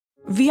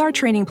VR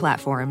training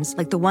platforms,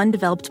 like the one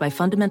developed by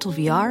Fundamental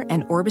VR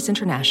and Orbis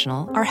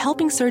International, are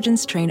helping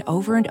surgeons train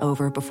over and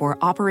over before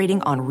operating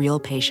on real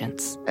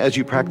patients. As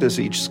you practice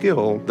each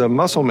skill, the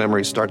muscle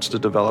memory starts to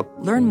develop.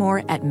 Learn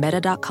more at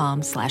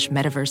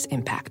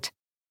meta.com/metaverseimpact.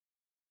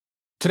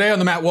 Today on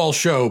the Matt Walsh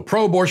Show,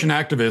 pro-abortion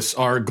activists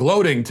are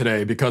gloating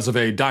today because of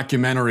a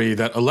documentary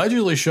that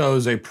allegedly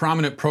shows a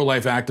prominent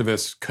pro-life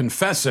activist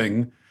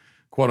confessing,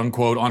 quote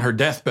unquote, on her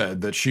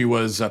deathbed that she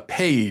was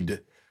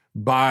paid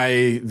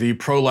by the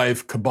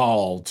pro-life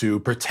cabal to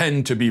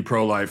pretend to be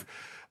pro-life.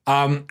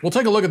 We'll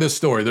take a look at this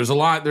story. There's a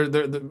lot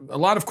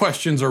of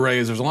questions are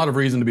raised. There's a lot of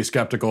reason to be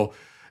skeptical,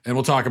 and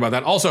we'll talk about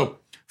that. Also,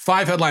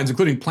 5 headlines,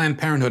 including Planned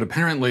Parenthood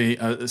apparently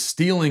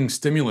stealing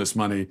stimulus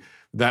money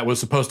that was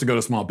supposed to go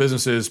to small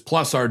businesses,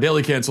 plus our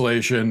daily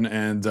cancellation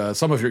and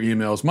some of your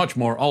emails, much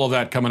more, all of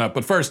that coming up.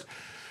 But first,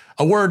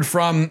 a word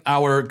from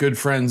our good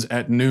friends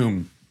at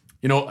Noom.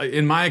 You know,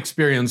 in my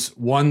experience,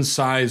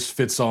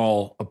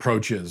 one-size-fits-all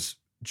approaches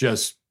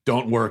just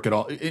don't work at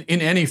all in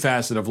any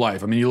facet of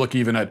life. I mean, you look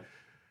even at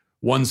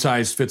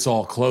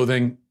one-size-fits-all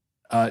clothing.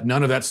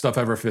 None of that stuff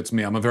ever fits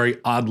me. I'm a very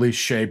oddly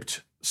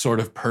shaped sort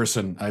of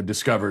person, I've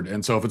discovered.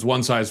 And so if it's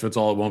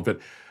one-size-fits-all, it won't fit.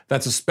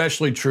 That's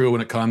especially true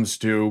when it comes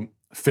to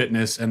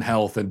fitness and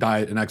health and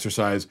diet and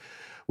exercise.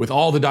 With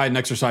all the diet and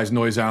exercise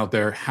noise out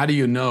there, how do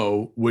you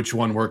know which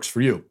one works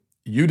for you?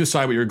 You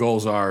decide what your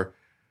goals are.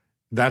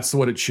 That's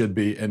what it should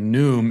be. And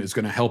Noom is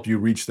going to help you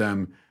reach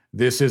them.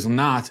 This is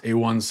not a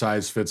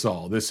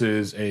one-size-fits-all. This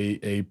is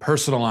a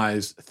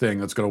personalized thing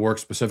that's going to work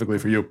specifically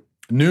for you.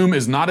 Noom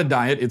is not a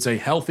diet. It's a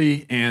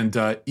healthy and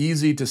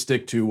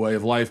easy-to-stick-to way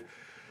of life.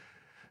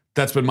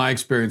 That's been my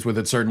experience with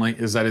it, certainly,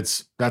 is that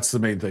that's the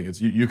main thing. It's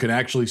you can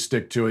actually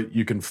stick to it.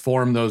 You can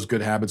form those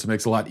good habits. It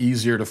makes it a lot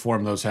easier to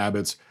form those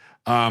habits.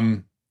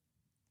 We're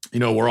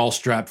all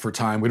strapped for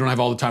time. We don't have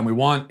all the time we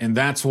want, and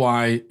that's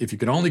why if you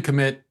can only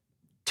commit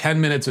 10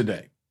 minutes a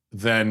day,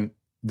 then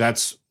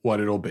that's what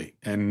it'll be,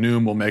 and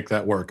Noom will make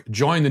that work.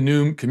 Join the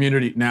Noom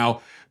community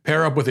now.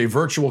 Pair up with a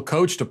virtual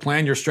coach to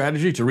plan your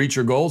strategy to reach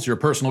your goals. Your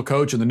personal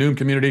coach and the Noom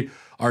community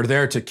are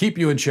there to keep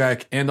you in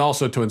check and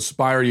also to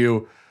inspire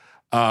you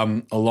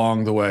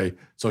along the way.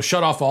 So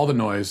shut off all the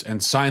noise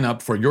and sign up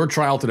for your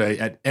trial today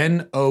at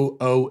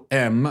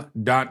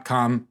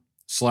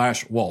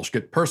noom.com/Walsh.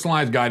 Get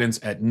personalized guidance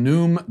at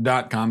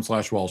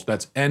noom.com/Walsh.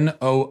 That's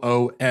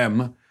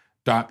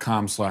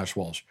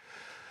noom.com/Walsh.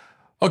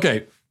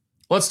 Okay,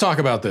 let's talk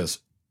about this.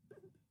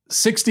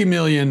 60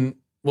 million,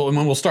 and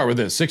we'll start with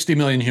this. 60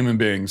 million human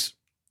beings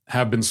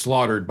have been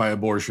slaughtered by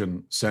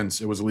abortion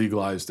since it was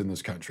legalized in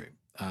this country.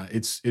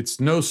 It's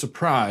no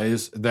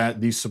surprise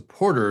that the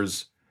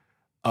supporters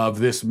of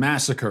this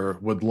massacre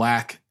would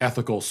lack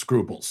ethical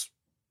scruples,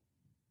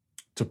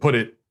 to put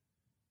it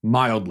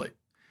mildly.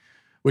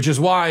 Which is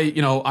why,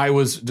 I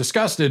was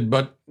disgusted,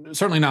 but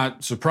certainly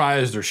not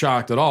surprised or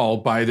shocked at all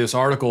by this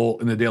article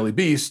in the Daily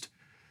Beast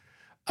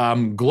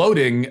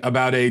gloating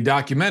about a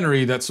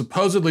documentary that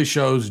supposedly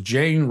shows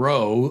Jane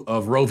Roe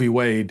of Roe v.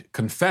 Wade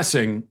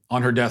confessing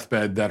on her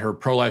deathbed that her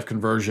pro-life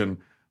conversion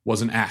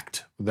was an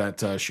act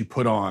that she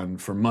put on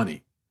for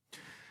money.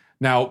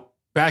 Now,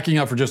 backing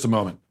up for just a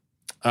moment,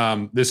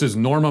 this is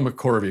Norma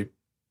McCorvey,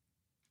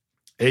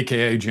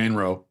 aka Jane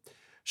Roe.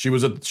 She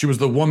was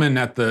the woman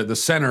at the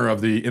center of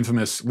the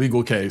infamous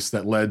legal case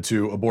that led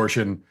to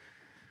abortion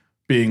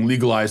being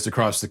legalized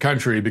across the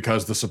country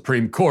because the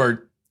Supreme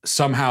Court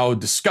somehow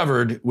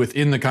discovered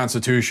within the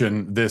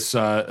Constitution this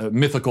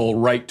mythical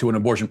right to an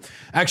abortion.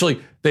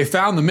 Actually, they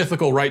found the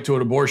mythical right to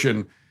an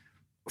abortion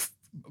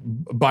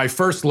by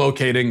first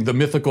locating the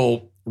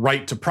mythical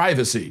right to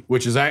privacy,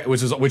 which is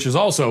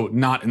also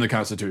not in the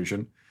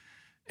Constitution.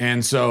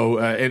 And so,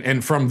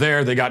 and from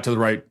there, they got to the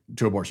right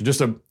to abortion.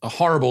 Just a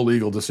horrible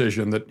legal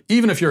decision that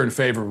even if you're in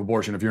favor of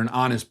abortion, if you're an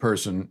honest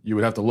person, you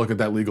would have to look at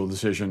that legal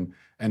decision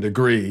and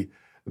agree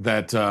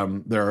that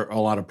there are a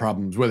lot of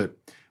problems with it.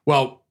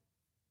 Well,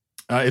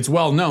 it's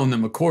well known that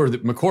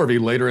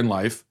McCorvey later in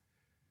life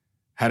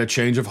had a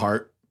change of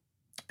heart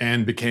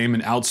and became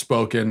an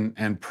outspoken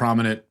and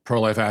prominent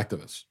pro-life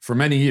activist for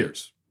many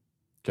years.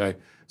 Okay,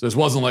 so this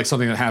wasn't like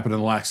something that happened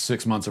in the last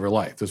 6 months of her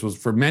life. This was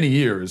for many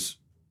years.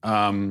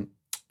 In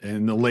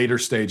the later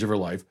stage of her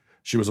life,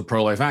 she was a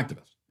pro-life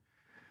activist.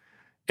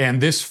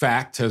 And this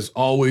fact has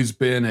always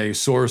been a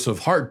source of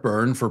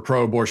heartburn for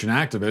pro-abortion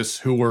activists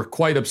who were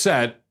quite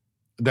upset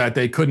that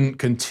they couldn't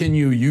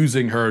continue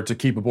using her to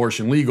keep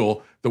abortion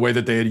legal the way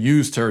that they had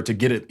used her to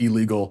get it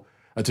legal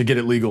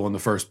in the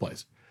first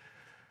place.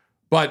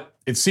 But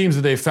it seems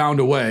that they found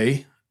a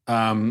way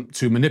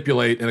to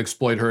manipulate and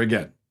exploit her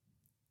again,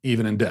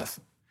 even in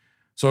death.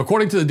 So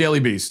according to the Daily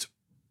Beast,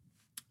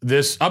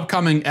 this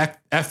upcoming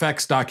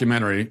FX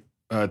documentary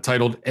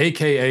titled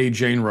AKA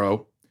Jane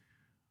Roe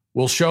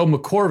will show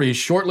McCorvey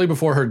shortly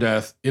before her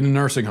death in a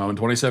nursing home in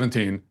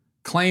 2017,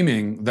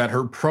 claiming that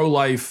her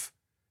pro-life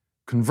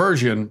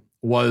conversion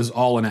was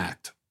all an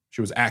act.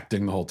 She was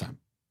acting the whole time.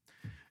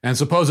 And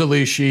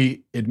supposedly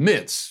she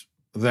admits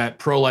that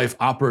pro-life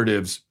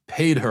operatives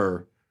paid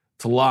her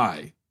to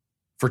lie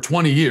for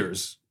 20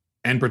 years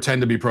and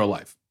pretend to be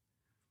pro-life.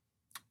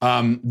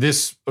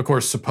 This, of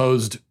course,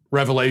 supposed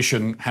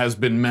revelation has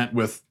been met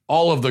with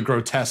all of the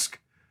grotesque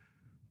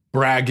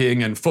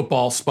bragging and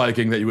football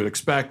spiking that you would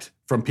expect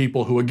from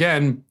people who,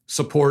 again,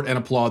 support and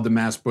applaud the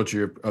mass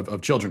butchery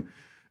of children,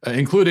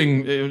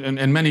 including,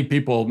 and many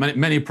people,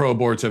 many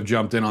pro-aborts have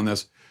jumped in on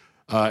this,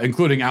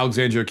 including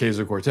Alexandria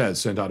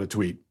Ocasio-Cortez sent out a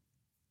tweet,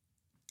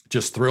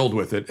 just thrilled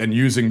with it, and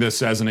using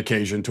this as an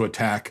occasion to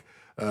attack,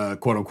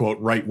 quote-unquote,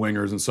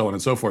 right-wingers and so on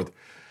and so forth.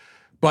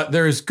 But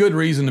there is good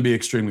reason to be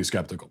extremely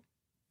skeptical.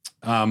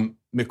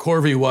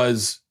 McCorvey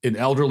was an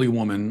elderly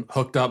woman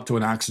hooked up to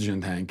an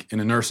oxygen tank in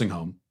a nursing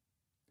home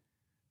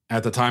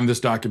at the time this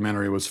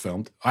documentary was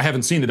filmed. I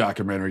haven't seen the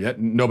documentary yet.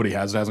 Nobody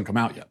has. It hasn't come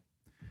out yet.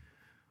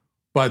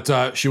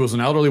 But she was an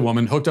elderly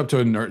woman hooked up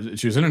to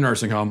she was in a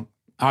nursing home,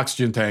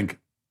 oxygen tank.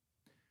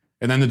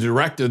 And then the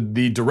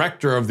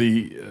director of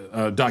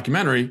the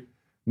documentary,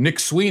 Nick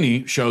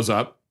Sweeney, shows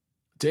up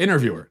to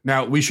interview her.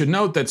 Now, we should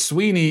note that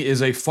Sweeney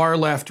is a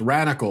far-left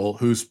radical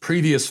whose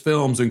previous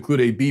films include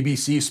a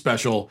BBC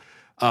special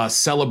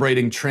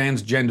celebrating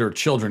transgender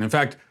children. In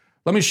fact,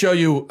 let me show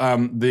you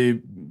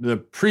the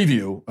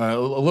preview, a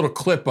little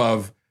clip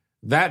of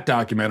that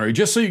documentary,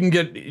 just so you can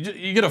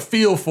get a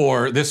feel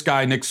for this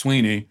guy, Nick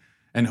Sweeney,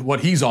 and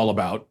what he's all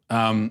about.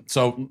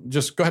 So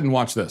just go ahead and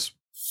watch this.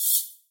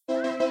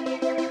 Feel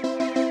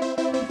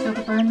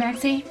the burn,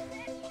 Maxie?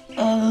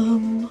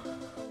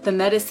 The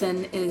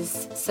medicine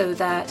is so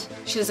that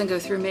she doesn't go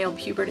through male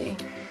puberty.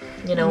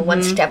 You know,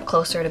 one step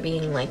closer to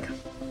being like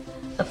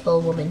a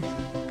full woman.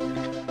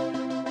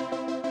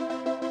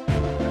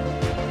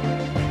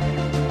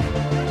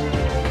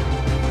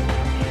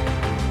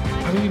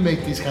 How do you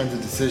make these kinds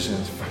of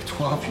decisions for a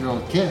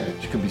 12-year-old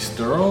kid? You could be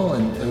sterile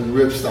and it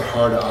rips the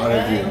heart out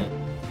of you.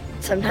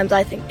 Sometimes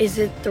I think, is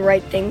it the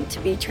right thing to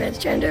be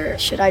transgender?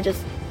 Should I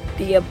just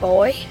be a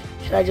boy?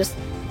 Should I just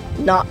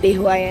not be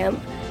who I am?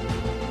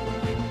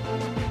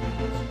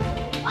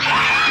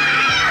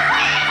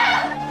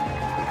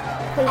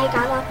 When I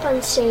got up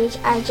on stage,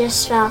 I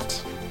just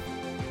felt,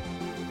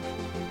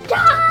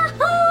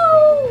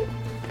 no!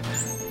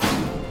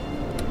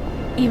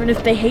 Even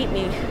if they hate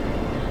me,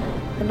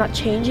 I'm not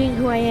changing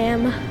who I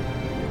am.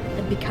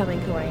 I'm becoming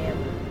who I am.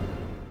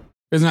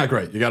 Isn't that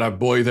great? You got a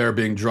boy there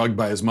being drugged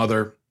by his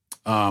mother,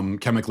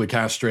 chemically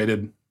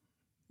castrated.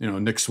 You know,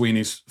 Nick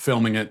Sweeney's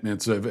filming it.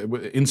 It's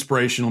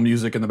inspirational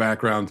music in the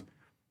background.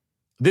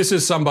 This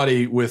is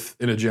somebody with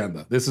an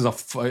agenda. This is,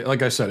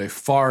 like I said, a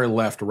far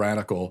left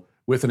radical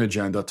with an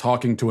agenda,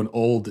 talking to an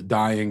old,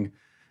 dying,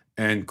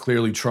 and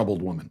clearly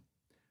troubled woman.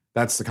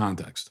 That's the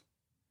context.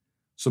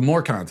 Some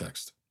more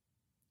context.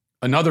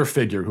 Another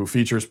figure who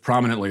features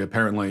prominently,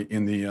 apparently,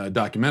 in the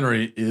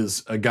documentary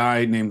is a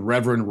guy named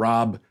Reverend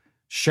Rob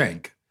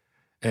Schenck.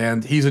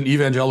 And he's an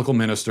evangelical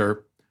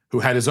minister who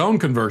had his own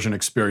conversion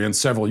experience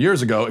several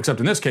years ago, except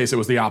in this case, it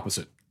was the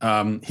opposite.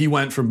 He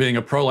went from being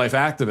a pro-life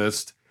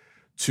activist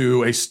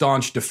to a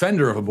staunch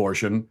defender of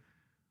abortion.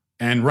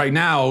 And right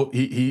now,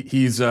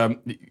 he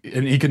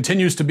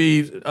continues to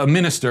be a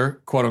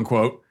minister, quote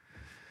unquote.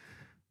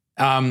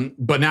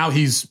 But now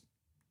he's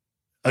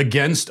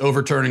against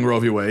overturning Roe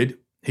v. Wade.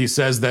 He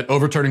says that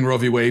overturning Roe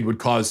v. Wade would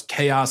cause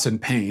chaos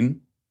and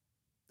pain.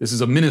 This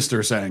is a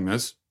minister saying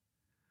this.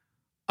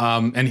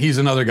 And he's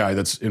another guy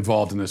that's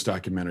involved in this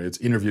documentary. It's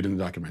interviewed in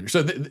the documentary.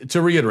 So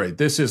to reiterate,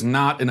 this is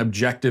not an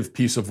objective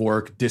piece of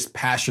work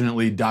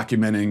dispassionately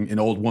documenting an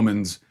old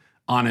woman's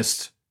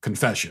honest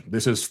confession.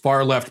 This is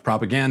far left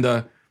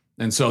propaganda,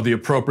 and so the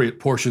appropriate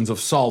portions of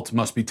salt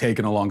must be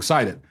taken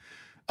alongside it.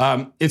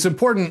 It's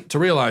important to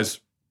realize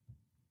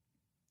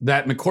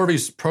that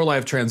McCorvey's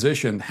pro-life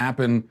transition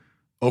happened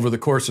over the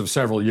course of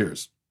several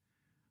years.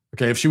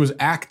 Okay, if she was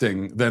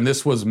acting, then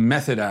this was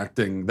method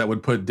acting that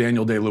would put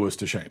Daniel Day-Lewis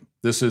to shame.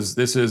 This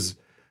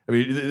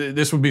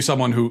would be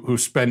someone who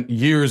spent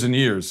years and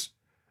years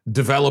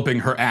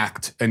developing her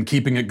act and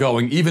keeping it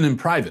going, even in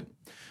private.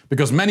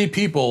 Because many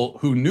people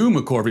who knew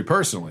McCorvey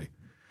personally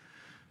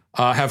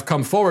have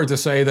come forward to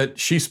say that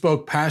she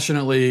spoke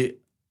passionately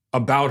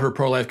about her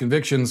pro-life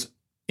convictions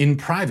in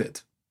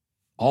private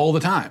all the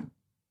time.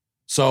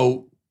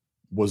 So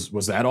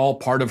was that all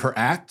part of her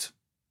act?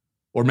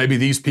 Or maybe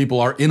these people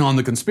are in on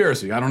the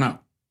conspiracy. I don't know.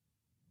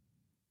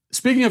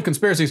 Speaking of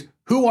conspiracies,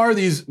 who are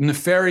these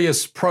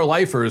nefarious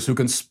pro-lifers who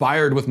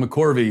conspired with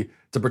McCorvey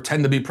to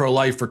pretend to be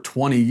pro-life for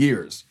 20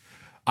 years?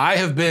 I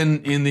have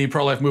been in the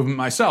pro-life movement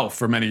myself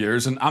for many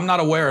years, and I'm not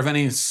aware of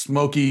any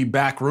smoky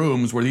back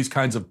rooms where these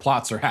kinds of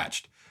plots are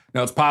hatched.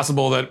 Now, it's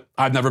possible that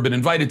I've never been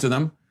invited to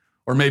them,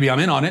 or maybe I'm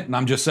in on it, and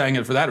I'm just saying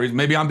it for that reason.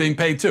 Maybe I'm being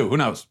paid too. Who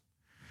knows?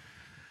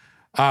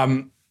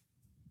 In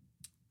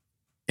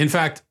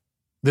fact,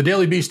 the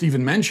Daily Beast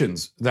even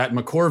mentions that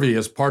McCorvey,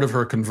 as part of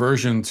her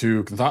conversion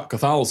to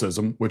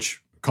Catholicism,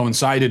 which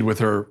coincided with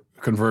her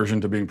conversion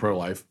to being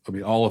pro-life, I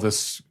mean, all of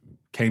this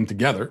came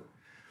together.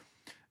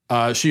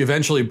 She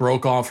eventually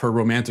broke off her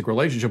romantic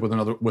relationship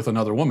with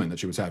another woman that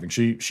she was having.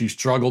 She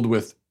struggled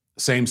with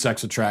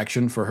same-sex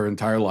attraction for her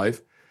entire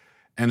life.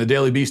 And the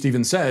Daily Beast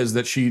even says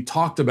that she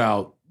talked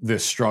about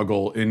this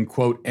struggle in,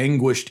 quote,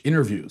 anguished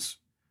interviews.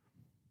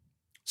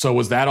 So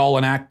was that all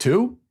an act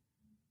too?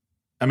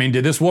 I mean,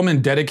 did this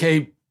woman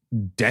dedicate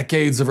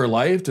decades of her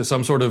life to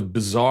some sort of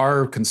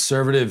bizarre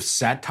conservative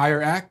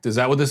satire act? Is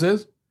that what this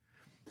is?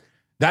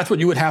 That's what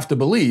you would have to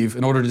believe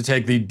in order to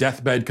take the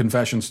deathbed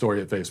confession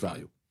story at face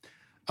value.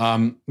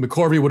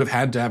 McCorvey would have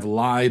had to have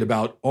lied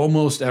about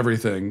almost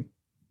everything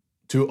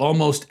to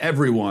almost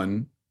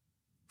everyone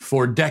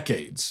for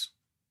decades.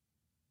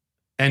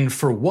 And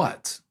for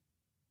what?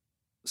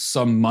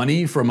 Some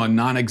money from a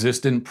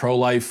non-existent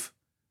pro-life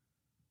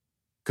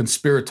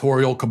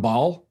conspiratorial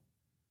cabal?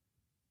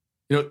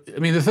 You know, I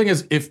mean, the thing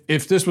is,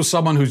 if this was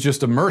someone who's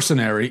just a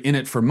mercenary in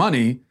it for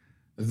money,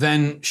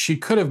 then she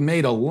could have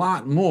made a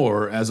lot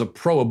more as a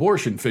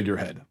pro-abortion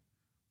figurehead.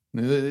 I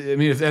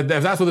mean, if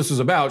that's what this was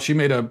about, she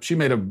made a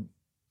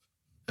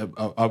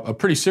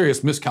pretty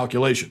serious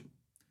miscalculation.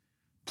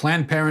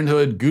 Planned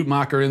Parenthood,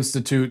 Guttmacher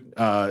Institute,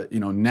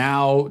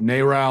 now,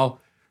 NARAL,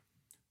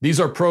 these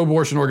are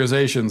pro-abortion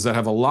organizations that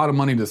have a lot of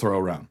money to throw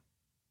around.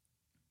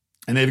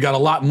 And they've got a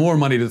lot more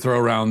money to throw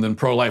around than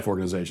pro-life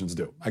organizations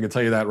do. I can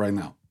tell you that right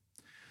now.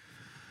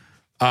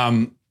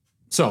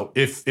 So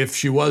if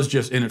she was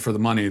just in it for the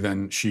money,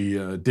 then she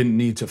didn't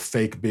need to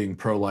fake being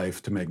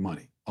pro-life to make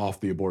money off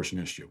the abortion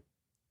issue.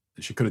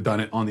 She could have done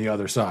it on the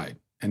other side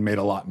and made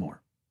a lot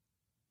more.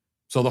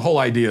 So the whole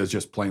idea is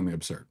just plainly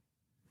absurd.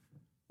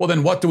 Well,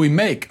 then what do we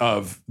make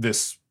of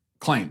this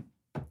claim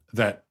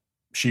that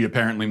she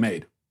apparently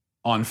made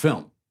on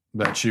film,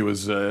 that she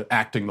was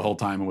acting the whole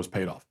time and was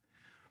paid off?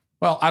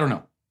 Well, I don't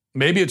know.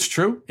 Maybe it's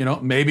true.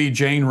 Maybe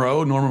Jane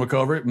Roe, Norma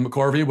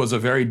McCorvey, was a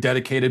very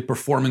dedicated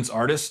performance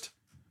artist.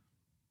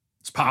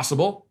 It's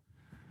possible.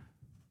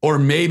 Or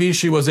maybe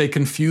she was a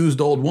confused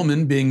old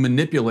woman being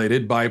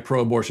manipulated by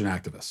pro-abortion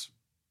activists.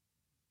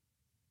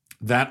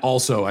 That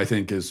also, I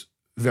think, is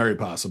very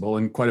possible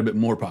and quite a bit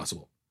more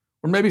possible.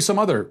 Or maybe some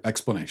other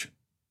explanation.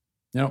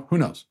 Who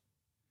knows?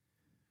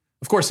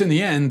 Of course, in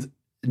the end,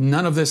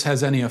 none of this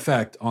has any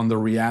effect on the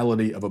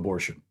reality of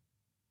abortion.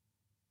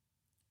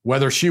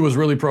 Whether she was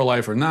really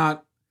pro-life or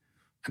not,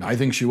 and I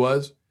think she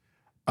was,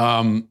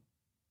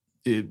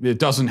 it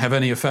doesn't have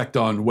any effect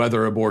on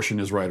whether abortion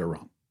is right or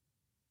wrong.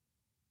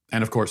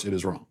 And of course, it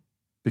is wrong.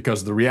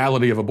 Because the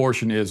reality of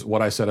abortion is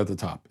what I said at the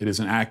top. It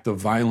is an act of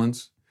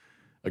violence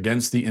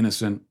against the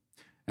innocent,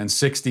 and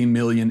 60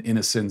 million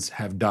innocents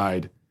have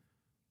died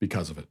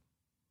because of it.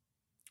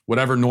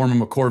 Whatever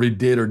Norma McCorvey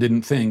did or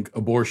didn't think,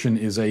 abortion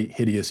is a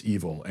hideous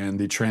evil, and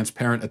the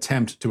transparent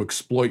attempt to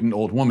exploit an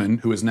old woman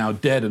who is now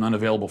dead and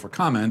unavailable for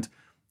comment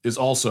is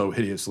also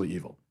hideously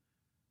evil.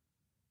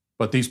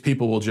 But these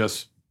people will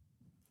just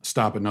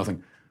stop at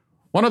nothing.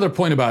 One other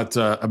point about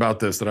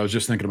this that I was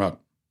just thinking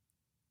about.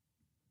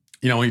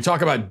 When you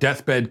talk about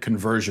deathbed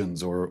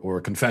conversions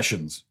or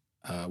confessions,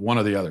 one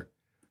or the other,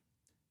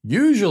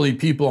 usually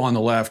people on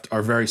the left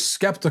are very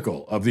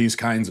skeptical of these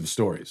kinds of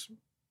stories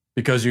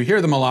because you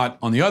hear them a lot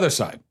on the other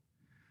side.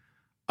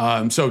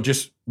 So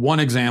just one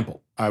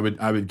example I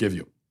would give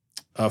you.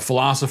 A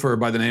philosopher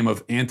by the name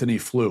of Antony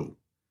Flew,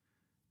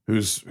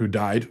 who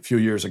died a few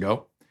years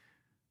ago.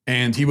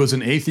 And he was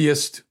an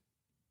atheist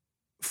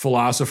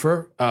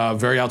philosopher,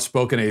 very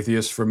outspoken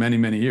atheist for many,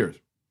 many years.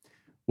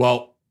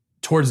 Well,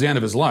 towards the end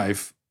of his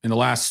life, in the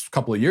last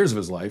couple of years of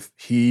his life,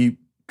 he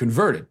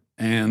converted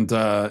and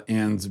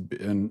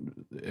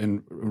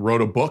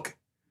wrote a book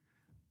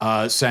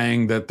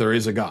saying that there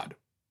is a God.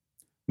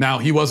 Now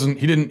he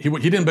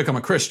didn't become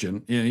a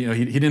Christian. He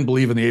didn't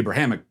believe in the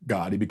Abrahamic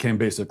God. He became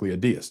basically a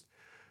deist,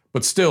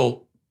 but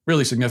still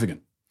really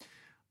significant.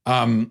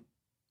 And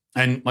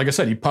like I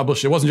said, he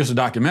published. It wasn't just a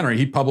documentary.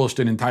 He published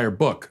an entire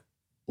book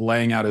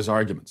laying out his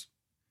arguments.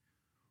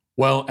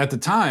 Well, at the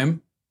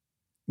time,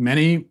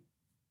 many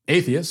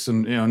atheists,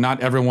 and not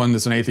everyone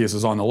that's an atheist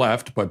is on the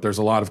left, but there's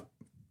a lot of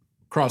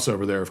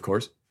crossover there, of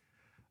course.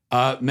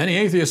 Many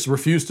atheists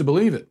refused to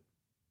believe it.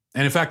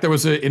 And in fact, there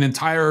was an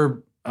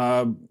entire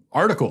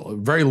article, a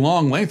very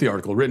long, lengthy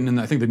article written in,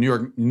 I think, the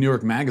New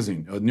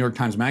York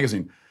Times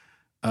Magazine,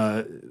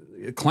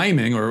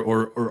 claiming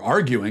or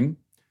arguing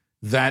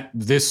that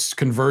this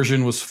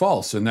conversion was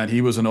false and that he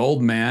was an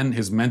old man,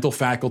 his mental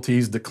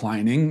faculties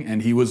declining,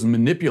 and he was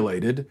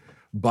manipulated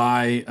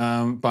by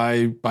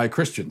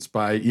Christians,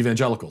 by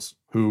evangelicals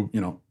who,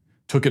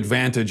 took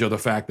advantage of the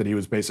fact that he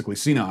was basically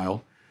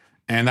senile,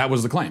 and that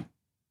was the claim.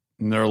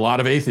 And there are a lot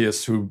of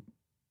atheists who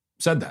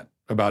said that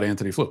about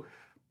Antony Flew.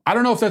 I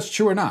don't know if that's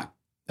true or not.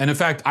 And in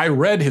fact, I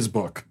read his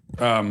book.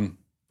 I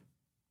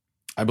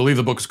believe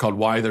the book is called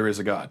Why There Is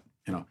a God,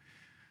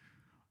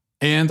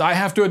 And I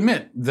have to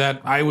admit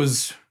that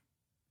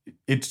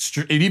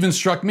it even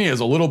struck me as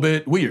a little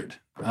bit weird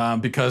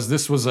because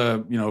this was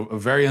a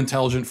very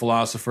intelligent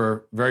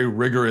philosopher, very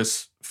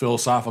rigorous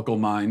philosophical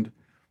mind.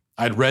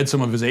 I'd read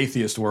some of his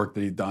atheist work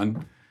that he'd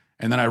done,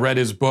 and then I read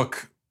his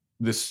book,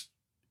 this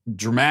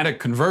dramatic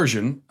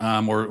conversion,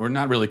 or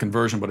not really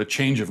conversion, but a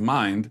change of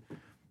mind.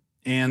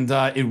 And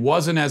it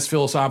wasn't as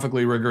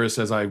philosophically rigorous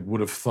as I would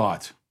have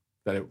thought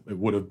that it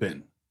would have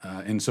been.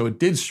 And so it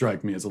did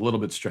strike me as a little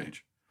bit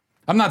strange.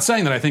 I'm not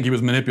saying that I think he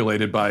was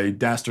manipulated by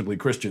dastardly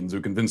Christians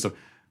who convinced him.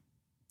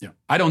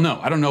 I don't know.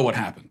 I don't know what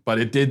happened, but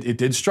it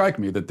did strike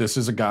me that this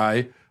is a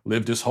guy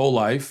lived his whole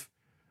life,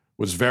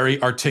 was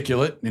very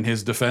articulate in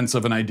his defense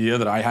of an idea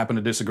that I happen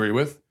to disagree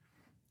with.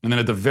 And then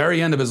at the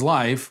very end of his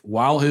life,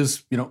 while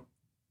his,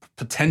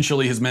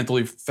 potentially his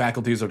mental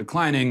faculties are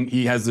declining,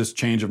 he has this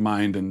change of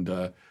mind and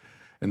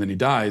then he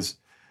dies.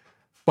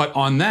 But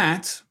on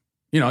that,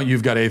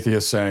 you've got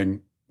atheists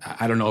saying,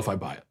 I don't know if I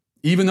buy it.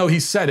 Even though he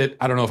said it,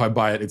 I don't know if I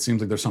buy it. It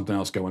seems like there's something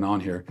else going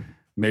on here.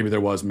 Maybe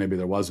there was, maybe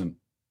there wasn't.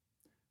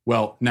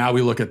 Well, now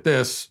we look at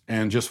this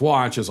and just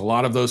watch as a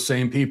lot of those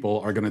same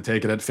people are going to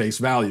take it at face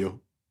value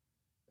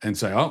and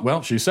say, oh,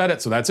 well, she said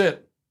it, so that's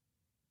it.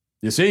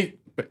 You see,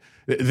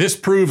 this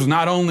proves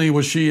not only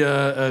was she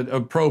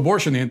a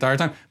pro-abortion the entire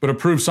time, but it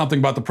proves something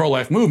about the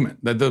pro-life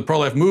movement, that the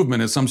pro-life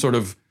movement is some sort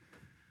of,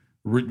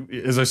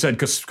 as I said,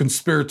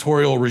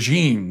 conspiratorial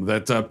regime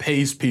that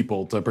pays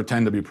people to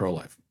pretend to be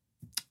pro-life.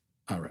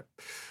 All right.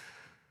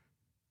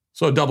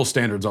 So double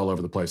standards all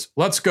over the place.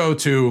 Let's go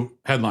to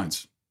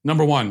headlines.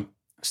 Number one,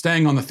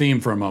 staying on the theme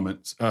for a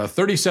moment,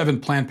 37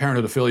 Planned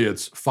Parenthood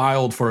affiliates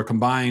filed for a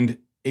combined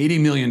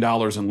 $80 million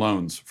in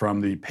loans from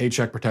the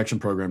Paycheck Protection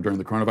Program during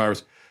the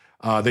coronavirus.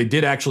 They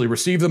did actually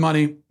receive the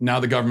money.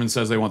 Now the government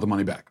says they want the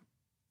money back.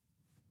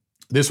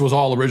 This was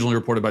all originally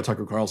reported by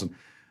Tucker Carlson.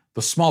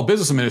 The Small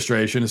Business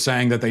Administration is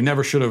saying that they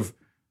never should have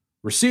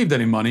received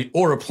any money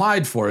or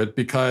applied for it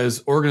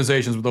because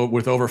organizations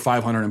with over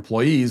 500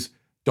 employees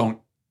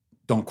don't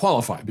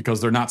qualify because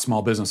they're not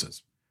small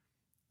businesses.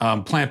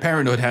 Planned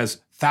Parenthood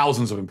has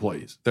thousands of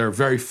employees. They're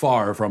very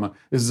far from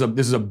this is a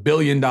 $1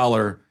 billion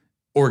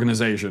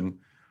organization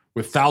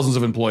with thousands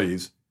of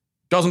employees.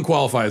 Doesn't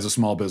qualify as a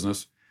small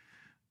business.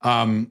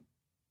 And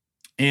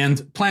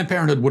Planned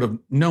Parenthood would have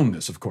known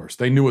this, of course.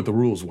 They knew what the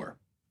rules were.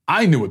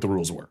 I knew what the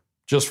rules were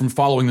just from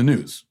following the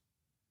news.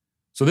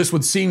 So this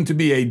would seem to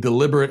be a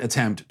deliberate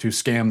attempt to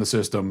scam the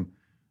system,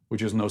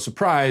 which is no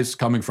surprise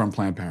coming from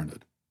Planned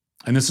Parenthood.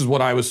 And this is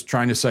what I was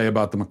trying to say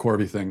about the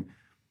McCorvey thing.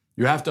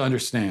 You have to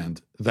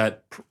understand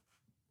that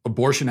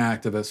abortion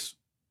activists,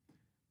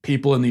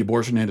 people in the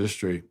abortion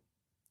industry,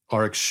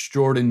 are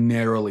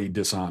extraordinarily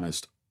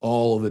dishonest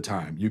all the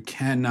time. You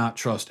cannot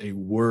trust a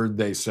word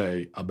they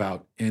say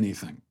about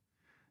anything.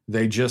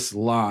 They just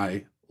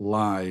lie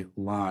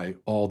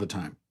all the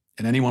time.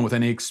 And anyone with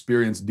any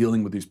experience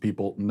dealing with these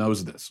people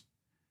knows this.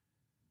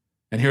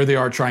 And here they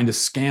are trying to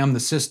scam the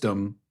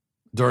system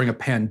during a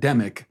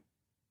pandemic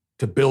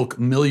to bilk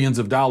millions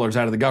of dollars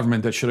out of the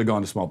government that should have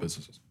gone to small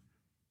businesses.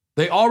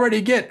 They already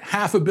get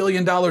 $500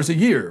 million a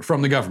year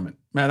from the government.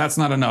 Man, that's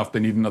not enough. They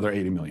need another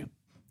 80 million.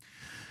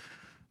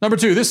 Number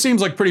two, this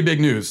seems like pretty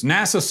big news.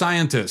 NASA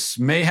scientists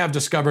may have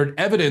discovered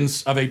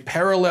evidence of a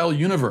parallel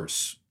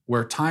universe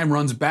where time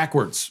runs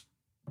backwards.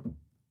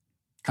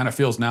 Kind of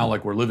feels now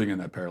like we're living in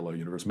that parallel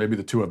universe. Maybe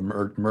the two have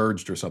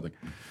merged or something.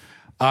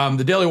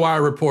 The Daily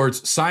Wire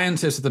reports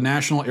scientists at the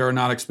National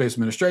Aeronautics Space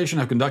Administration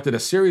have conducted a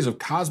series of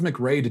cosmic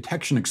ray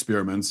detection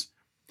experiments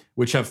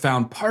which have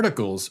found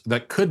particles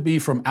that could be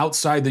from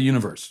outside the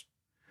universe.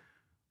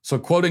 So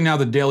quoting now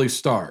the Daily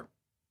Star,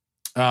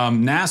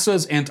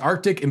 NASA's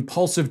Antarctic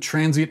Impulsive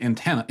Transient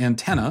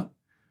Antenna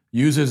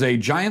uses a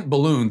giant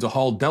balloon to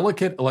haul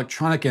delicate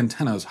electronic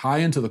antennas high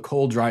into the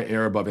cold, dry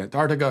air above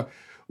Antarctica,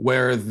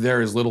 where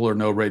there is little or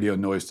no radio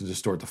noise to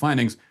distort the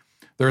findings.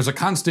 There is a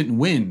constant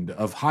wind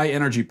of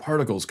high-energy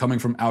particles coming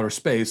from outer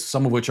space,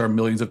 some of which are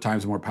millions of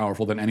times more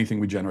powerful than anything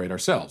we generate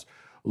ourselves.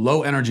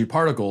 Low-energy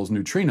particles,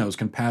 neutrinos,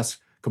 can pass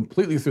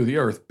completely through the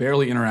Earth,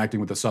 barely interacting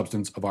with the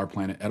substance of our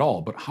planet at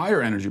all. But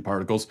higher-energy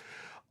particles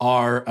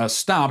are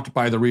stopped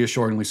by the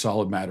reassuringly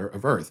solid matter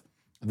of Earth.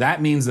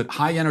 That means that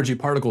high-energy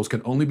particles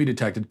can only be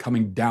detected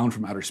coming down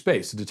from outer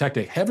space. To detect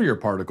a heavier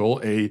particle,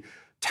 a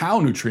tau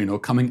neutrino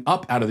coming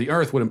up out of the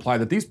Earth would imply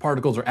that these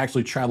particles are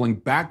actually traveling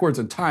backwards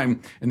in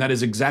time, and that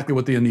is exactly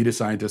what the ANITA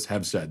scientists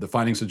have said. The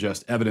findings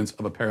suggest evidence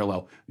of a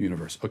parallel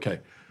universe.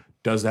 Okay,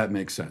 does that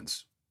make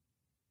sense?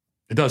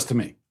 It does to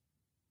me.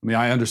 I mean,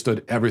 I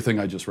understood everything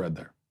I just read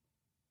there.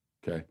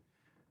 Okay.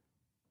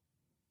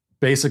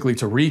 Basically,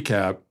 to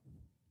recap,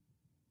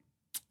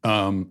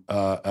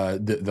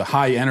 the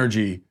high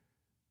energy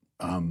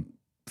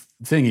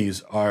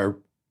thingies are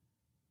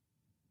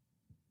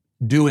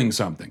doing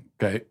something.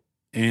 Okay.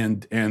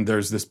 And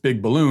there's this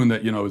big balloon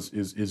that,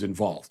 is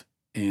involved.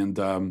 And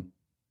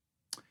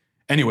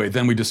anyway,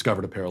 then we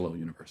discovered a parallel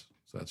universe.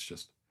 So that's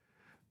just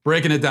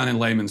breaking it down in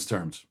layman's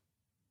terms.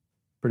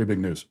 Pretty big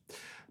news.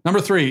 Number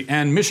three,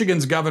 and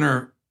Michigan's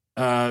Governor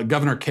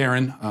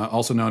Karen,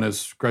 also known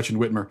as Gretchen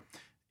Whitmer,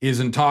 is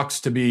in talks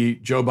to be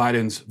Joe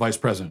Biden's vice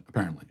president,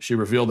 apparently. She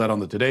revealed that on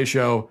the Today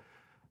Show,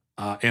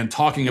 and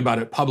talking about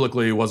it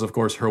publicly was, of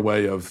course, her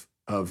way of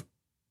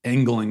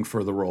angling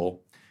for the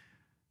role.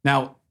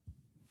 Now,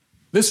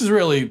 this is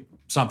really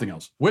something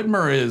else.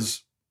 Whitmer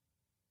is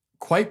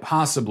quite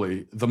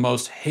possibly the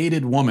most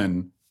hated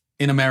woman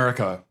in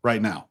America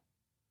right now.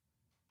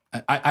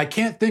 I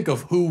can't think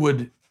of who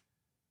would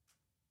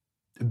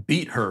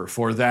beat her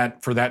for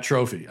that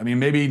trophy. I mean,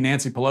 maybe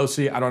Nancy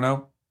Pelosi, I don't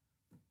know.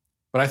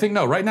 But I think,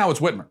 no, right now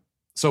it's Whitmer.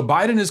 So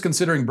Biden is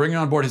considering bringing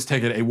on board his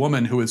ticket a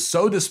woman who is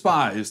so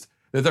despised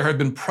that there have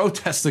been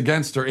protests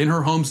against her in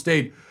her home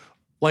state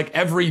like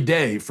every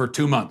day for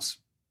 2 months.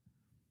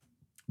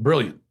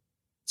 Brilliant.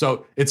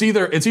 So it's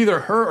either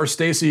her or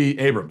Stacey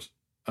Abrams.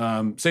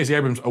 Stacey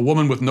Abrams, a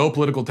woman with no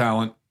political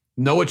talent,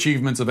 no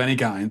achievements of any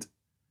kind.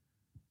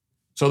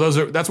 So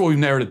that's what we've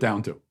narrowed it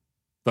down to.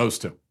 Those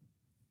two.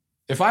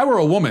 If I were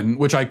a woman,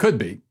 which I could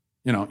be,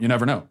 you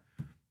never know,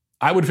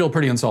 I would feel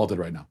pretty insulted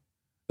right now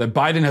that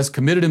Biden has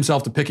committed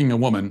himself to picking a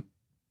woman,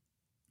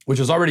 which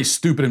is already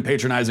stupid and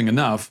patronizing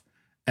enough,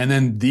 and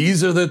then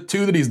these are the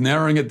two that he's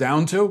narrowing it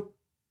down to.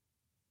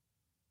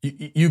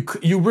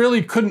 You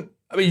really couldn't.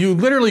 I mean, you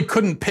literally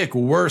couldn't pick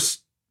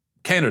worse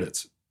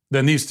candidates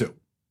than these two.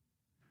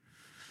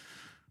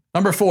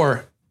 Number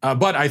 4,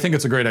 but I think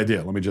it's a great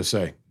idea. Let me just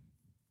say,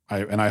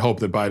 I hope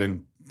that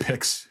Biden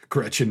picks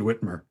Gretchen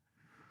Whitmer.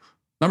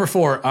 Number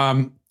 4,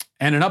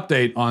 and an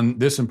update on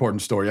this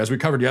important story. As we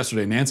covered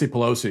yesterday, Nancy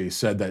Pelosi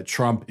said that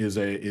Trump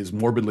is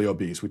morbidly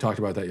obese. We talked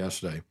about that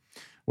yesterday.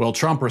 Well,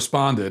 Trump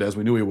responded, as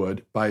we knew he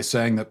would, by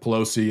saying that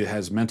Pelosi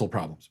has mental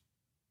problems.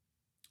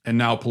 And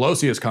now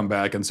Pelosi has come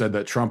back and said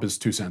that Trump is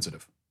too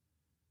sensitive.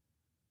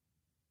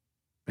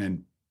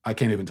 And I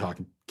can't even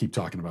keep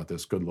talking about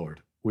this. Good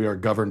Lord. We are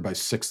governed by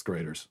 6th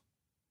graders.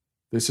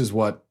 This is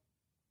what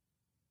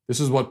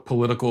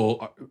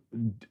political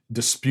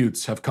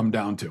disputes have come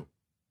down to.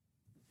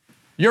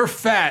 You're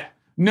fat.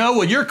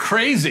 Noah, you're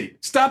crazy.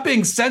 Stop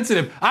being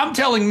sensitive. I'm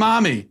telling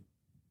mommy.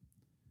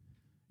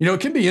 It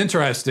can be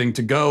interesting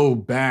to go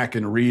back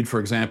and read, for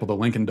example, the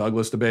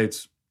Lincoln-Douglas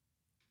debates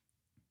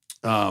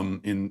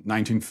in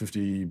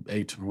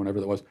 1958 or whenever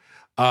that was,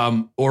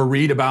 or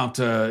read about,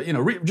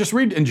 just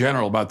read in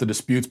general about the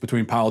disputes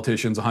between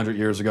politicians 100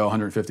 years ago,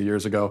 150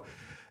 years ago.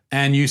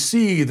 And you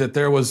see that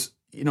there was,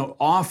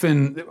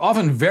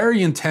 often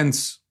very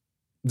intense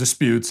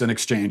disputes and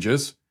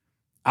exchanges.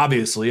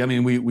 Obviously, I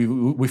mean,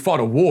 we fought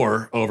a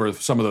war over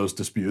some of those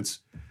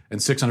disputes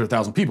and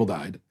 600,000 people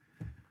died.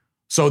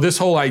 So this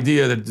whole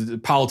idea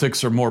that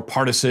politics are more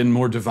partisan,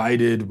 more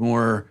divided,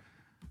 more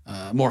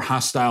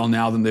hostile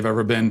now than they've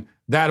ever been,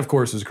 that of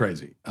course is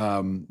crazy.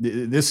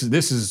 This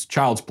is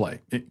child's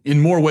play in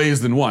more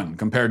ways than one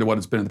compared to what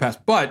it's been in the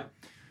past. But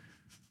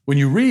when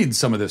you read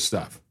some of this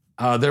stuff,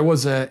 there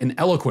was an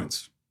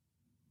eloquence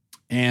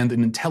and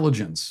an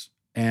intelligence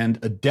and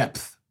a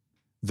depth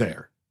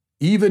there,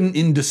 even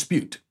in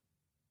dispute,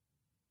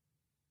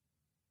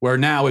 where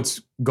now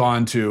it's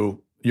gone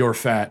to you're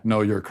fat,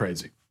 no, you're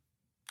crazy.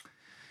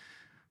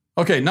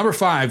 Okay, number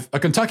 5, a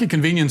Kentucky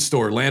convenience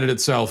store landed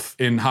itself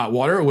in hot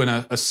water when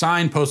a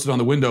sign posted on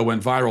the window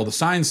went viral. The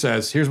sign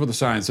says, here's what the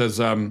sign says,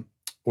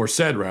 or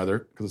said rather,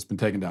 because it's been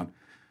taken down.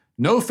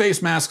 No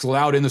face masks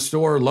allowed in the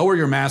store. Lower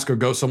your mask or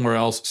go somewhere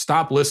else.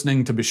 Stop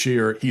listening to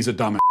Bashir. He's a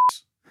dumbass.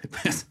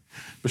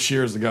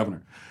 Bashir is the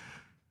governor.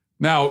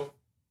 Now,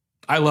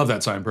 I love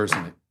that sign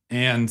personally.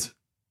 And,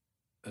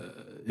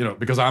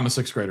 because I'm a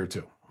 6th grader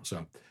too.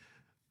 So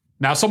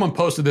now someone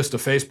posted this to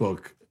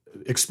Facebook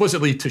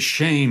explicitly to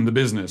shame the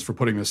business for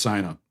putting this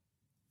sign up.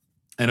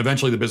 And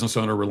eventually the business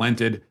owner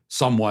relented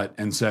somewhat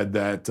and said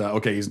that,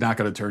 okay, he's not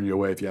going to turn you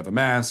away if you have a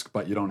mask,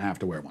 but you don't have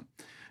to wear one.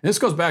 And this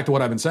goes back to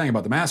what I've been saying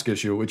about the mask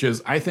issue, which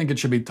is I think it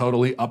should be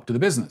totally up to the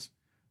business.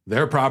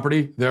 Their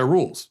property, their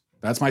rules.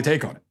 That's my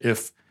take on it.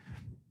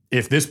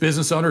 If this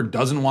business owner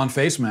doesn't want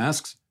face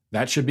masks,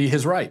 that should be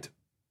his right.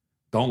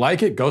 Don't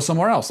like it, go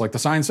somewhere else, like the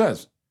sign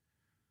says.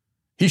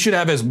 He should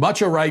have as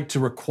much a right to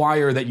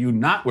require that you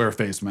not wear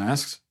face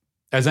masks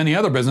as any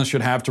other business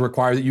should have to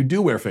require that you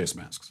do wear face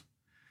masks.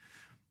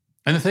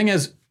 And the thing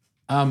is,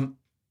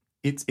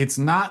 it's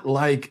not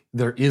like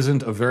there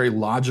isn't a very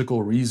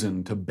logical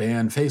reason to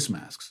ban face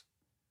masks.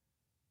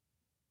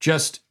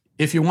 Just,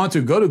 if you want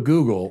to, go to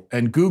Google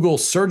and Google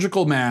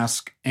surgical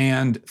mask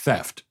and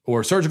theft,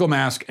 or surgical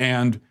mask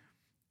and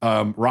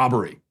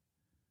robbery.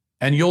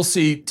 And you'll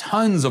see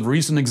tons of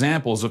recent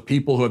examples of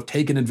people who have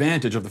taken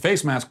advantage of the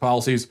face mask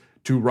policies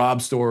to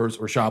rob stores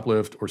or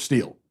shoplift or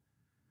steal.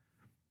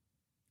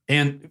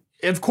 And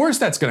of course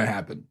that's going to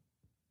happen.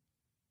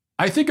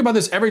 I think about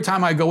this every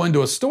time I go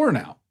into a store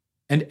now,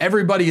 and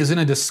everybody is in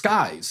a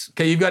disguise.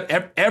 Okay, you've got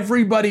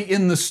everybody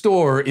in the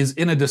store is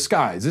in a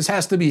disguise. This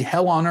has to be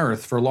hell on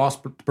earth for loss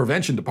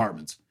prevention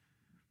departments.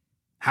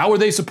 How are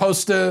they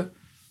supposed to,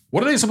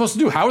 what are they supposed to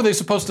do? How are they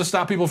supposed to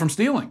stop people from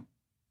stealing?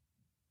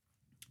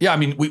 Yeah, I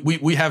mean,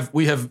 we have,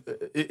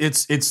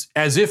 it's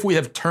as if we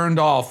have turned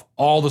off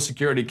all the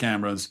security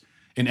cameras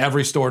in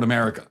every store in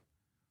America.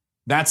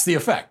 That's the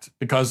effect,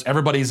 because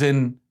everybody's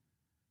in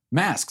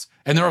masks.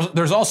 And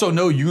there's also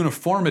no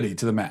uniformity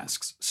to the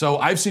masks. So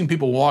I've seen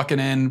people walking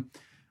in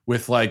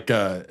with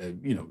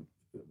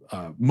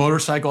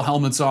motorcycle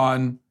helmets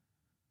on,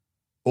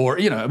 or,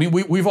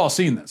 we've all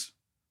seen this.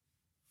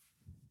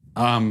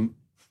 A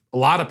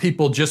lot of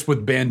people just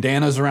with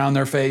bandanas around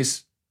their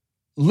face,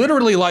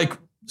 literally like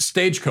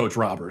stagecoach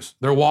robbers.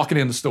 They're walking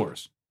into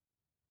stores.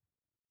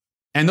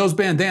 And those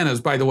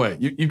bandanas, by the way,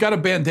 you've got a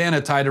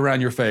bandana tied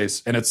around your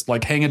face and it's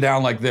like hanging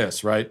down like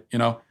this, right?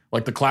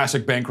 Like the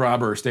classic bank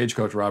robber or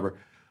stagecoach robber.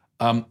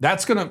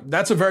 That's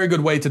a very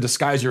good way to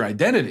disguise your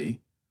identity.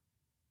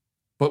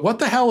 But what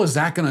the hell is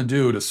that going to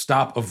do to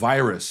stop a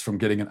virus from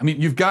getting in? I mean,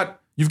 you've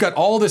got You've got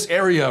all this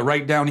area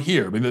right down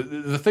here. I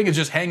mean, the thing is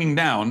just hanging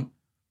down.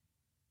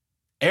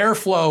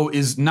 Airflow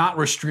is not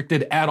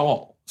restricted at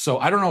all. So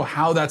I don't know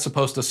how that's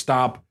supposed to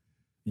stop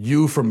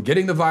you from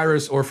getting the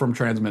virus or from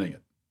transmitting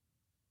it.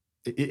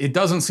 It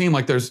doesn't seem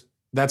like that's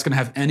going to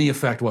have any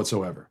effect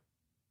whatsoever.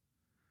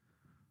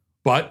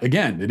 But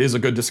again, it is a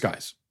good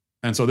disguise.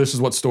 And so this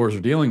is what stores are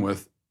dealing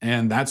with.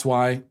 And that's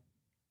why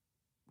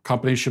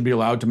companies should be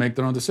allowed to make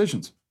their own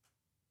decisions.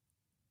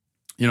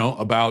 You know,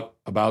 about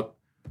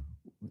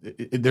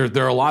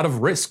there are a lot of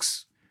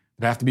risks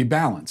that have to be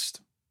balanced.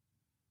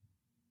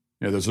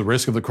 You know, there's the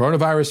risk of the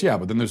coronavirus, yeah,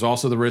 but then there's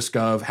also the risk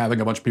of having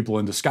a bunch of people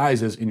in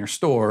disguises in your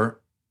store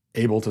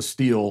able to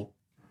steal,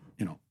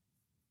 you know,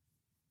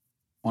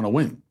 on a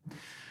whim.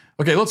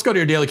 Okay, let's go to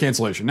your daily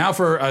cancellation. Now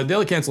for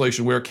daily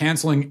cancellation, we're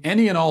canceling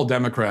any and all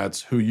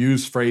Democrats who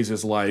use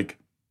phrases like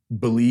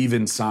believe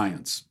in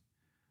science.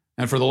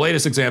 And for the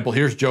latest example,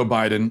 here's Joe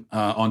Biden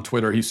on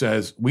Twitter. He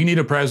says, we need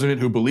a president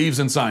who believes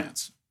in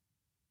science.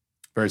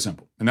 Very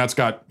simple. And that's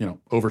got, you know,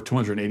 over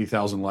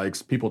 280,000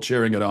 likes, people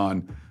cheering it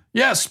on.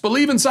 Yes,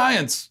 believe in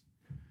science.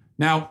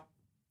 Now,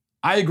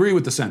 I agree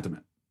with the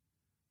sentiment.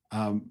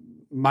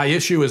 My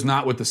issue is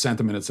not with the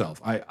sentiment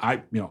itself.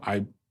 I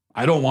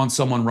don't want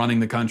someone running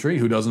the country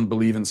who doesn't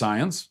believe in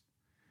science.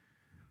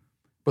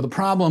 But the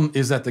problem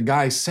is that the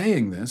guy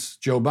saying this,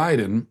 Joe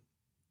Biden,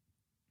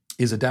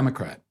 is a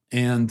Democrat.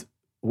 And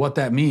what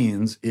that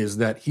means is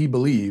that he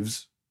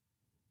believes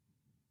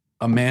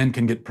a man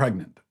can get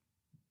pregnant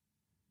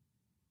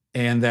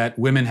and that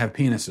women have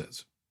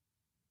penises,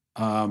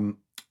 and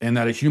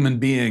that a human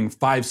being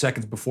 5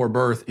 seconds before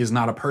birth is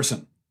not a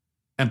person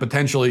and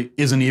potentially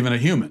isn't even a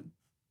human.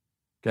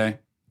 Okay?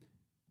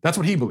 That's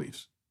what he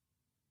believes.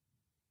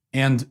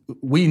 And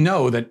we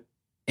know that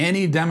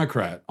any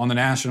Democrat on the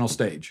national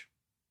stage,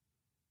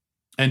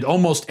 and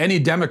almost any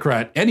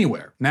Democrat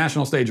anywhere,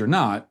 national stage or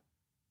not,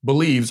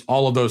 believes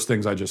all of those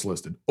things I just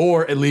listed,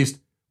 or at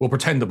least will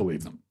pretend to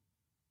believe them,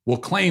 will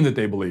claim that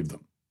they believe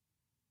them.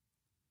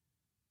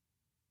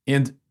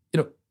 And,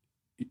 you know,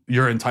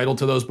 you're entitled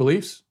to those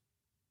beliefs.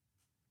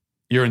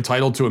 You're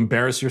entitled to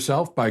embarrass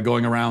yourself by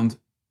going around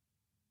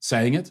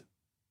saying it,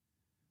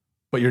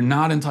 but you're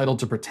not entitled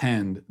to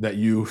pretend that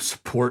you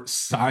support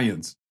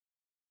science.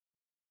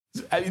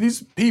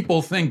 These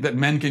people think that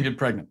men can get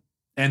pregnant,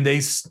 and they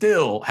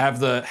still have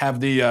the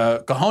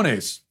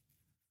cojones,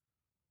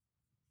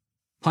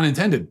 pun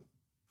intended,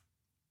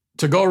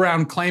 to go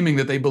around claiming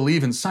that they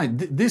believe in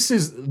science. This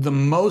is the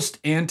most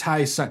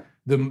anti-science.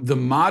 The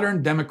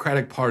modern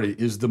Democratic Party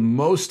is the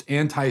most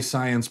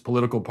anti-science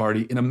political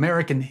party in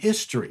American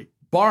history,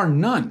 bar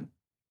none.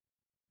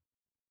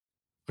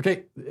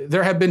 Okay,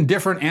 there have been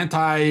different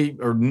anti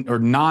or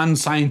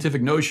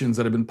non-scientific notions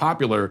that have been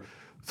popular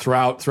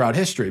throughout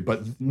history,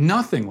 but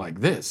nothing like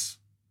this.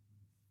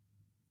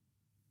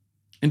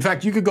 In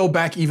fact, you could go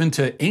back even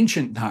to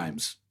ancient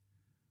times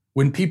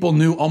when people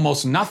knew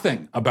almost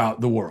nothing about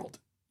the world.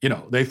 You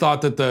know, they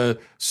thought that the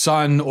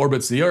sun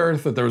orbits the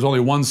earth, that there was only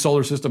one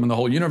solar system in the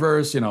whole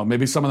universe. You know,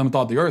 maybe some of them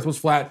thought the earth was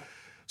flat,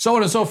 so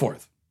on and so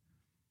forth.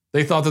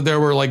 They thought that there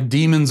were like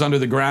demons under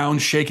the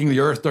ground shaking the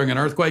earth during an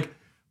earthquake.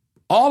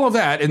 All of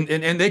that,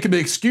 and they could be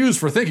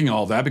excused for thinking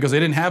all of that because they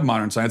didn't have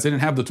modern science. They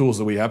didn't have the tools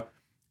that we have.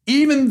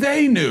 Even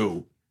they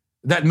knew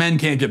that men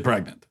can't get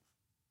pregnant.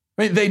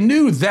 I mean, they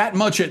knew that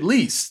much at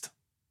least.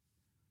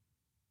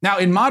 Now,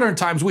 in modern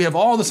times, we have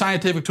all the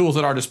scientific tools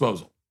at our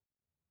disposal.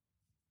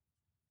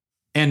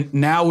 And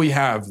now we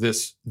have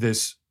this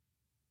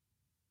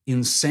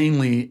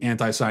insanely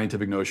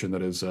anti-scientific notion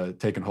that has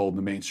taken hold in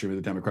the mainstream of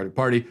the Democratic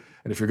Party.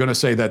 And if you're going to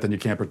say that, then you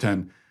can't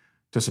pretend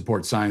to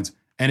support science.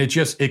 And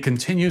it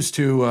continues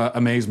to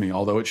amaze me,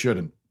 although it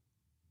shouldn't,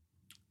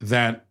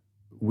 that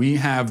we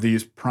have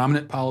these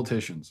prominent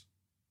politicians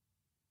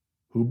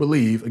who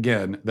believe,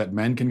 again, that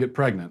men can get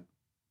pregnant,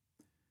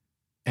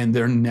 and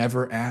they're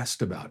never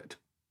asked about it.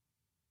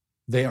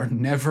 They are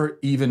never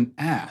even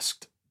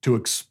asked to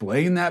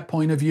explain that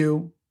point of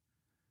view,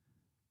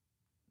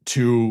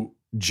 to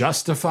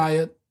justify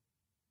it,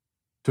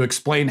 to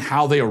explain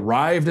how they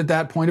arrived at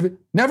that point of it.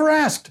 Never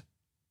asked.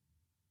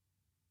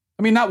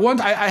 I mean, not one,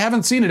 I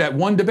haven't seen it at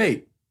one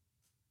debate.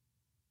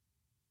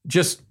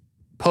 Just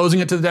posing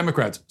it to the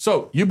Democrats.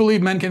 So, you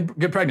believe men can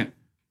get pregnant.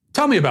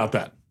 Tell me about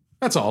that.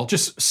 That's all.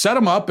 Just set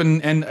them up,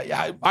 and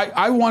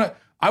I want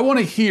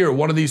to hear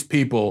one of these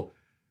people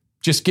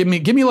just give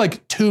me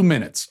like 2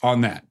 minutes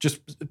on that. Just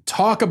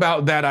talk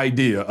about that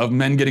idea of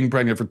men getting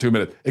pregnant for 2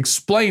 minutes.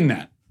 Explain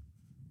that.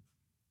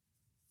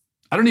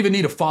 I don't even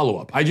need a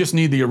follow-up. I just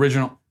need the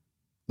original.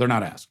 They're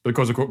not asked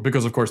because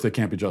of course it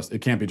can't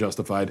be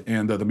justified,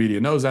 and the media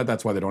knows that.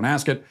 That's why they don't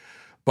ask it.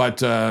 But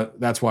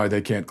that's why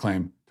they can't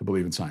claim to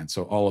believe in science.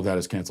 So all of that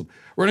is canceled.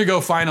 We're going to go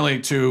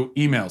finally to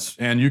emails,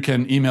 and you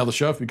can email the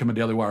show if you become a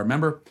Daily Wire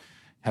member.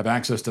 Have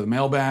access to the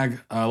mailbag.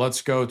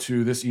 Let's go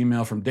to this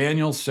email from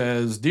Daniel.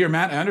 Says, Dear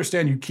Matt, I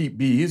understand you keep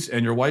bees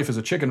and your wife is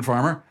a chicken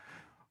farmer,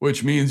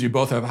 which means you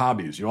both have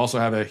hobbies. You also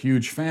have a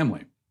huge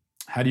family.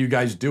 How do you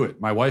guys do it?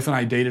 My wife and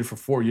I dated for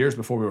 4 years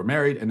before we were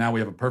married, and now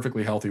we have a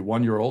perfectly healthy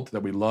 1-year-old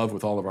that we love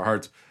with all of our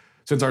hearts.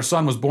 Since our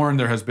son was born,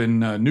 there has been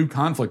new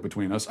conflict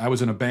between us. I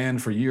was in a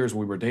band for years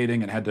when we were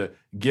dating and had to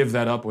give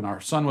that up when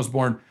our son was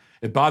born.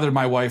 It bothered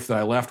my wife that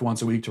I left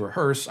once a week to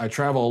rehearse. I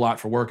travel a lot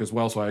for work as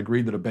well, so I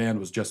agreed that a band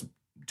was just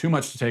too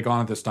much to take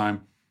on at this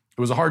time.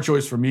 It was a hard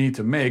choice for me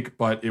to make,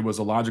 but it was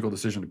a logical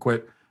decision to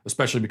quit,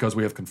 especially because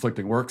we have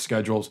conflicting work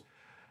schedules.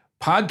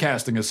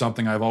 Podcasting is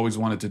something I've always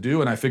wanted to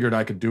do, and I figured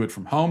I could do it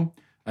from home.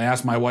 I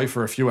asked my wife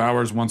for a few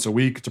hours once a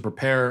week to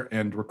prepare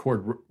and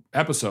record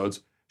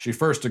episodes. She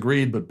first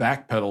agreed, but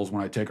backpedals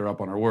when I take her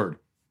up on her word.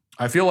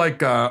 I feel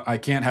like I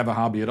can't have a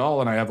hobby at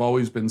all, and I have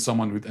always been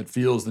someone that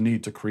feels the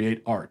need to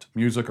create art.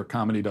 Music or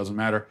comedy doesn't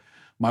matter.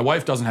 My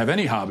wife doesn't have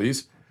any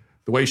hobbies.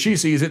 The way she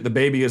sees it, the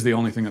baby is the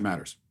only thing that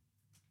matters.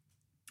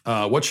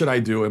 What should I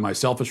do? Am I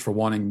selfish for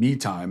wanting me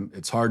time?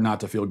 It's hard not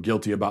to feel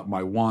guilty about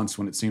my wants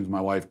when it seems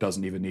my wife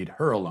doesn't even need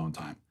her alone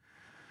time.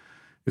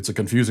 It's a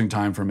confusing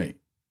time for me.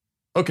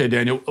 Okay,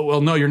 Daniel. Well,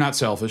 no, you're not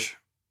selfish.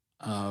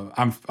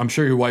 I'm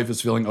sure your wife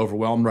is feeling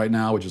overwhelmed right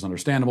now, which is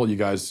understandable. You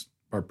guys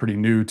are pretty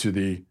new to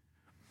the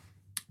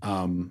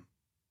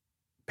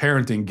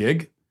parenting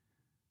gig.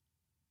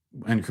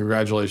 And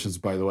congratulations,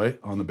 by the way,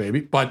 on the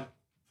baby. But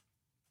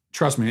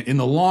trust me, in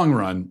the long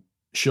run,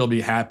 she'll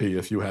be happy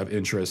if you have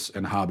interests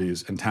and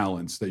hobbies and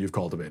talents that you've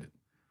cultivated.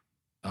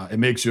 It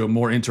makes you a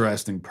more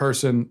interesting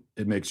person.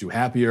 It makes you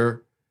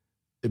happier.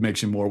 It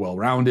makes you more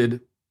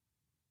well-rounded.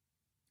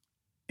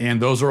 And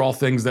those are all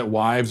things that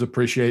wives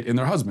appreciate in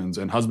their husbands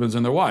and husbands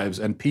in their wives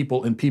and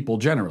people in people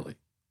generally.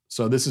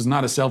 So this is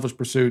not a selfish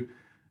pursuit.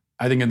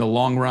 I think in the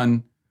long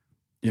run,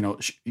 you know,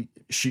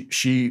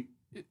 she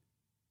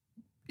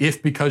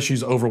if because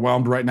she's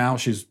overwhelmed right now,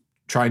 she's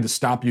trying to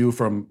stop you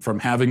from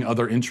having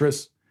other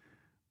interests,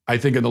 I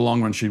think in the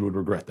long run, she would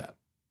regret that.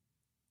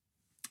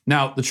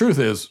 Now, the truth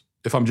is,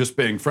 if I'm just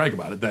being frank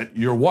about it, that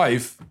your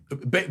wife,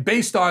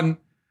 based on,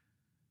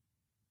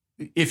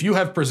 if you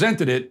have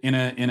presented it in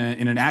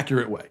an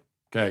accurate way,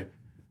 okay,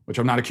 which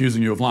I'm not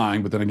accusing you of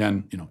lying, but then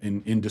again, you know,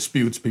 in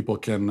disputes, people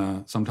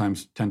can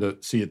sometimes tend to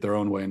see it their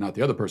own way and not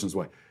the other person's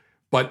way.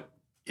 But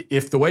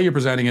if the way you're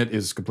presenting it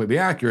is completely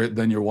accurate,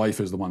 then your wife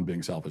is the one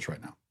being selfish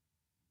right now,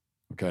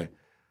 okay?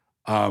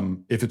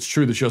 If it's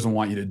true that she doesn't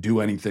want you to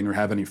do anything or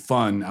have any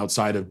fun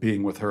outside of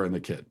being with her and the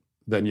kid,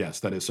 then yes,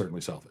 that is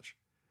certainly selfish.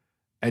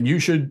 And you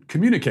should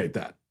communicate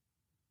that.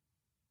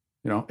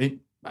 You know,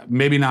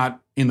 maybe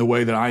not in the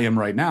way that I am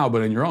right now,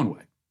 but in your own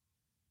way.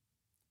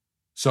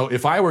 So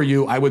if I were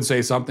you, I would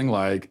say something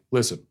like,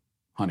 listen,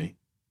 honey,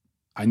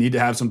 I need to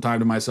have some time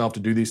to myself to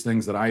do these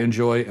things that I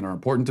enjoy and are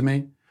important to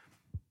me.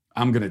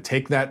 I'm going to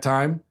take that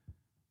time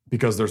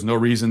because there's no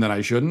reason that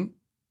I shouldn't.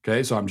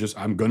 Okay, so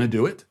I'm going to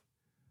do it.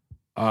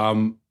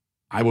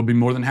 I will be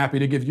more than happy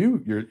to give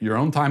you your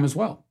own time as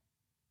well.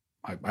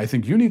 I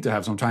think you need to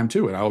have some time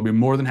too, and I will be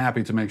more than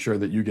happy to make sure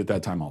that you get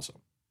that time also.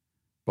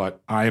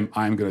 But I'm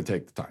going to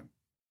take the time.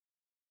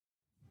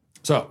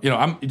 So, you know,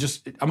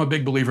 I'm a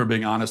big believer in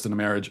being honest in a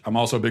marriage. I'm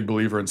also a big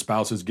believer in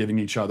spouses giving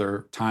each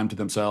other time to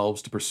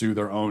themselves to pursue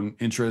their own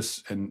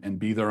interests and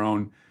be their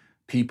own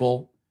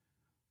people.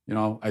 You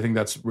know, I think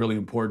that's really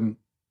important.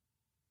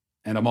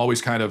 And I'm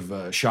always kind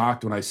of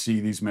shocked when I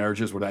see these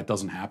marriages where that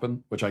doesn't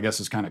happen, which I guess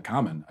is kind of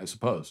common, I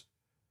suppose.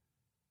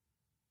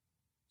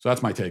 So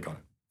that's my take on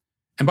it.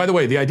 And by the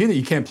way, the idea that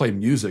you can't play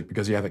music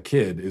because you have a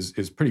kid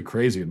is pretty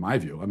crazy in my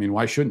view. I mean,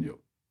 why shouldn't you?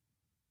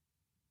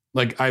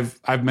 Like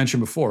I've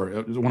mentioned before,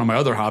 one of my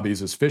other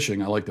hobbies is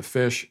fishing. I like to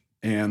fish.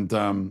 And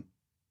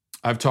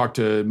I've talked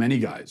to many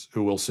guys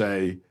who will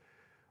say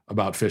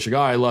about fishing, oh,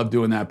 I loved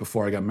doing that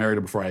before I got married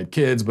or before I had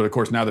kids. But of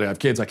course, now that I have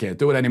kids, I can't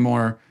do it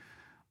anymore.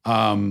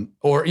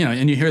 Or, you know,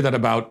 and you hear that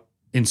about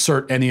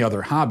insert any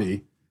other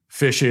hobby,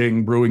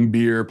 fishing, brewing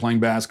beer, playing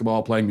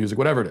basketball, playing music,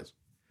 whatever it is.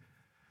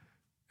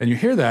 And you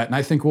hear that and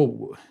I think,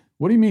 well,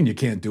 what do you mean you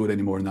can't do it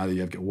anymore now that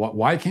you have kids?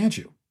 Why can't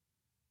you?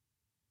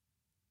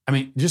 I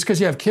mean, just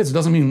because you have kids, it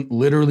doesn't mean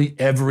literally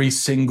every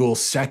single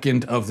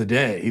second of the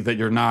day that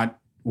you're not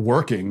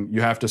working,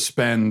 you have to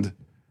spend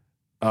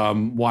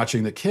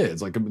watching the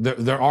kids. Like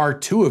there are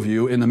two of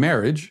you in the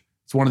marriage.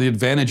 It's one of the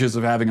advantages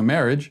of having a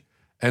marriage.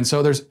 And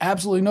so there's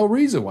absolutely no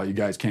reason why you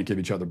guys can't give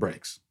each other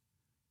breaks.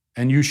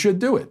 And you should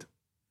do it.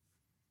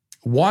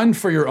 One,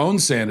 for your own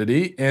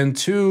sanity, and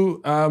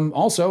two,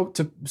 also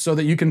so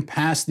that you can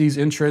pass these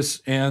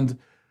interests and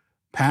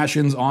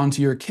passions on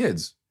to your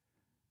kids.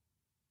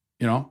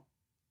 You know,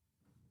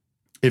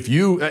 if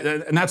you,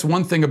 and that's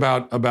one thing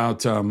about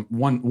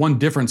one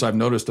difference I've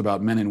noticed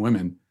about men and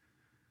women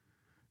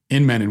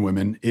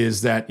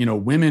is that, you know,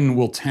 women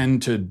will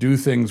tend to do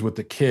things with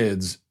the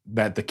kids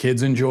that the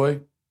kids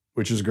enjoy,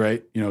 which is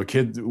great. You know,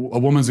 a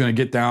woman's going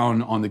to get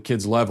down on the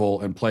kids'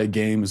 level and play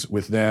games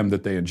with them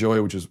that they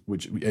enjoy,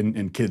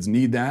 and kids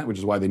need that, which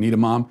is why they need a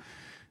mom.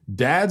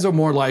 Dads are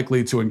more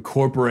likely to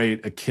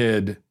incorporate a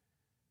kid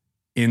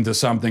into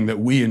something that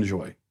we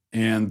enjoy.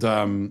 And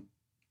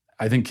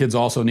I think kids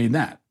also need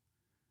that.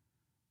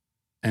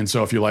 And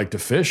so if you like to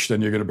fish, then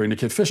you're going to bring the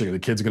kid fishing. The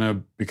kid's going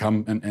to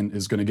become and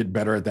is going to get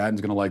better at that and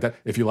is going to like that.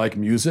 If you like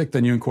music,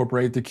 then you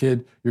incorporate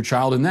your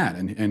child in that.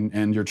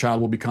 And your child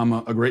will become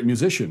a great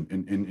musician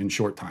in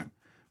short time.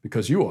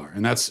 because you are.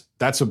 And that's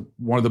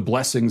one of the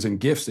blessings and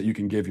gifts that you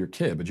can give your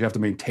kid, but you have to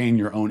maintain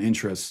your own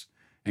interests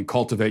and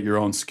cultivate your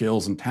own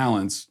skills and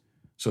talents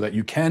so that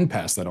you can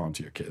pass that on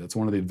to your kid. That's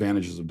one of the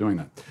advantages of doing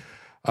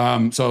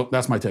that. So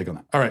that's my take on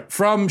that. All right,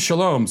 from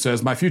Shalom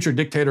says, my future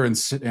dictator and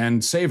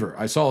saver.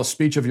 I saw a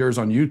speech of yours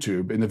on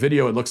YouTube. In the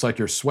video, it looks like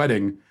you're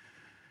sweating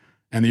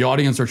and the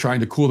audience are trying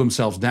to cool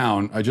themselves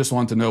down. I just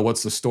want to know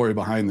what's the story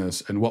behind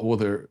this and will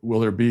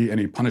there be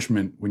any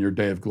punishment when your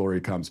day of glory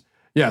comes?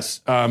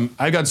 Yes,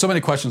 I got so many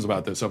questions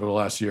about this over the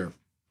last year.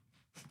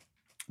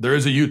 There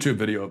is a YouTube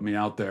video of me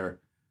out there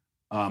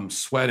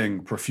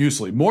sweating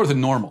profusely, more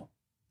than normal,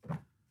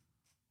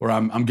 where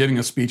I'm giving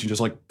a speech and just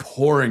like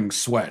pouring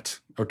sweat,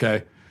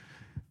 okay?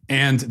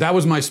 And that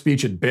was my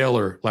speech at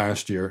Baylor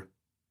last year.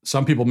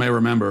 Some people may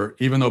remember,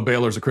 even though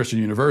Baylor's a Christian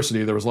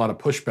university, there was a lot of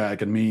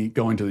pushback in me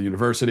going to the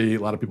university. A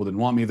lot of people didn't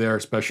want me there,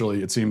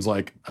 especially it seems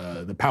like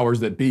the powers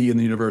that be in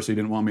the university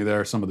didn't want me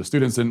there. Some of the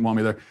students didn't want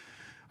me there.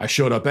 I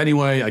showed up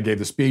anyway. I gave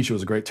the speech. It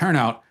was a great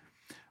turnout.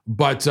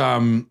 But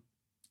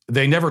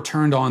they never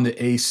turned on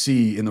the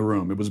AC in the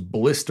room. It was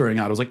blistering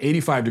out. It was like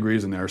 85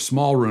 degrees in there,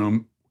 small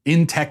room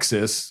in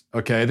Texas.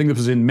 Okay, I think this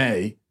was in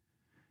May.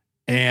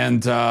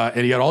 And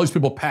you got all these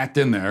people packed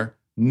in there.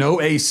 No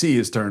AC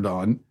is turned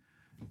on.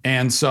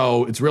 And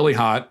so it's really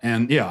hot.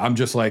 And yeah, I'm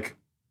just like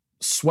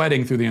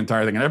sweating through the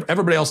entire thing. And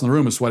everybody else in the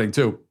room is sweating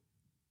too.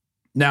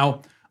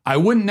 Now, I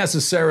wouldn't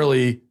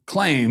necessarily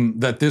claim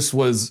that this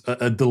was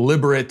a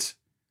deliberate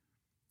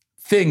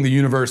thing the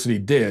university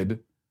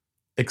did,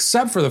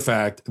 except for the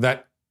fact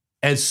that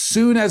as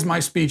soon as my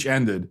speech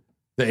ended,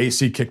 the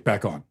AC kicked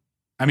back on.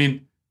 I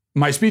mean,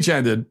 my speech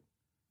ended,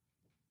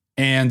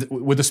 and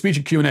with the speech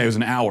and Q&A, it was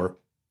an hour,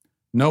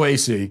 no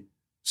AC.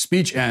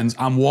 Speech ends,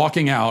 I'm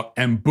walking out,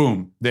 and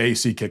boom, the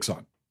AC kicks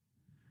on.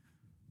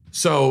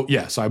 So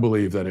yes, I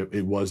believe that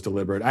it was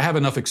deliberate. I have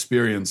enough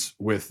experience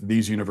with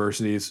these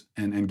universities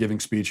and giving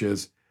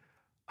speeches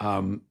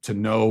to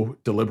know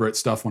deliberate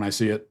stuff when I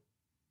see it.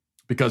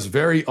 Because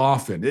very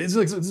often, it's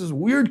this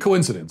weird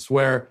coincidence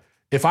where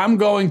if I'm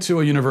going to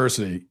a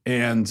university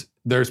and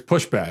there's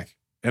pushback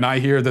and I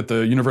hear that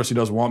the university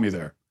doesn't want me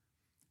there,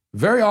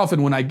 very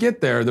often when I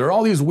get there are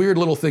all these weird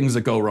little things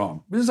that go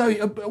wrong. This is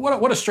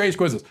what a strange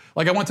coincidence.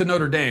 Like I went to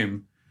Notre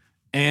Dame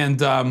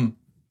and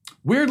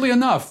weirdly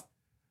enough,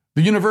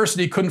 the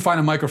university couldn't find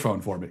a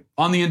microphone for me.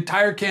 On the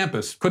entire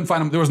campus,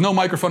 there was no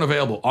microphone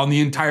available on the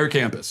entire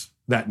campus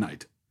that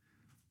night.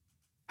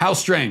 How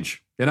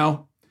strange, you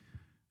know?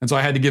 And so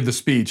I had to give the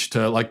speech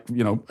to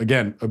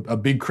again, a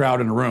big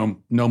crowd in a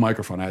room, no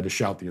microphone. I had to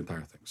shout the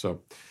entire thing.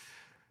 So,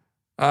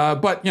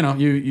 but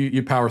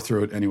you power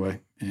through it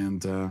anyway.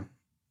 And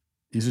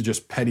these are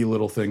just petty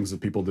little things that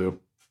people do.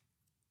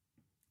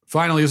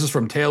 Finally, this is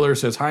from Taylor,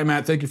 says, hi,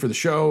 Matt, thank you for the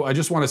show. I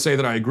just want to say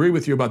that I agree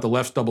with you about the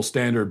left's double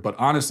standard, but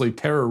honestly,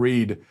 Tara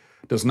Reid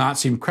does not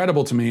seem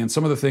credible to me, and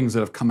some of the things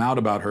that have come out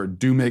about her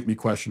do make me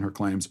question her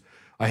claims.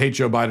 I hate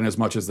Joe Biden as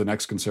much as the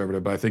next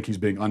conservative, but I think he's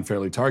being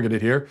unfairly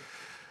targeted here,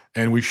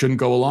 and we shouldn't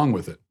go along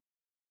with it.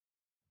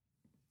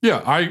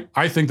 Yeah,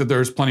 I think that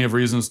there's plenty of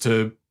reasons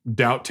to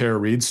doubt Tara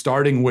Reid,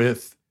 starting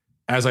with,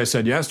 as I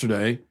said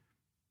yesterday,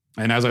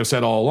 and as I've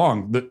said all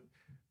along,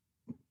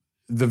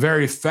 the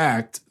very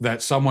fact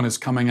that someone is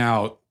coming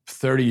out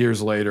 30 years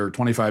later,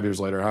 25 years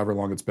later, however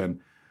long it's been,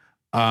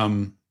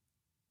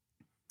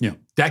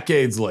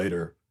 decades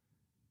later,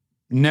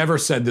 never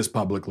said this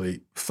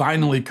publicly,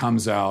 finally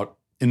comes out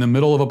in the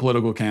middle of a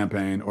political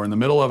campaign or in the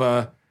middle of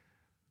a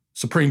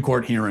Supreme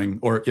Court hearing,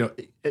 or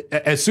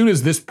as soon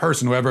as this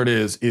person, whoever it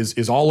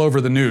is all over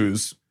the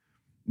news,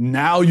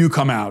 now you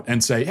come out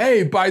and say,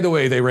 hey, by the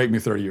way, they raped me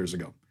 30 years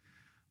ago.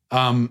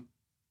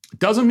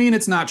 Doesn't mean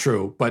it's not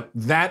true, but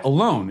that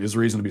alone is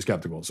reason to be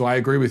skeptical. So I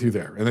agree with you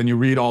there. And then you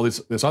read all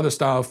this other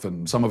stuff,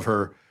 and some of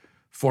her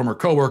former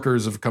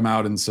coworkers have come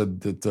out and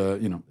said that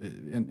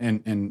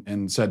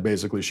and said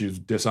basically she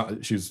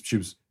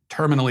was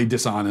terminally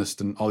dishonest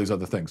and all these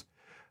other things.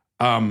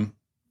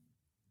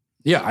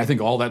 Yeah, I think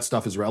all that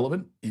stuff is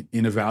relevant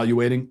in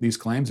evaluating these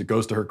claims. It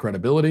goes to her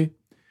credibility.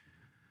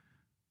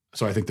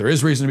 So I think there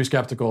is reason to be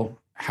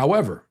skeptical.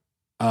 However,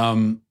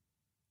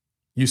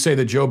 you say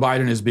that Joe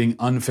Biden is being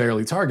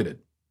unfairly targeted.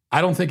 I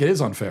don't think it is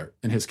unfair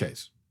in his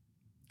case.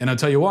 And I'll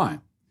tell you why.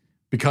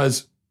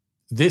 Because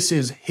this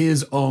is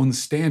his own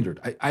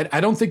standard.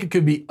 I don't think it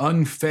could be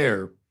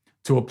unfair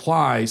to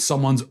apply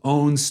someone's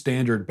own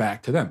standard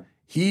back to them.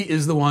 He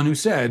is the one who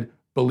said,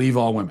 believe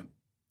all women.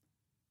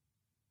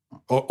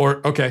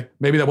 Or okay,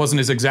 maybe that wasn't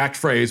his exact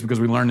phrase because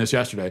we learned this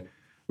yesterday.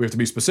 We have to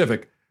be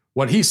specific.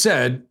 What he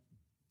said,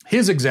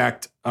 his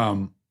exact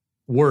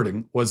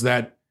wording was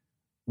that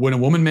when a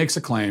woman makes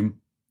a claim,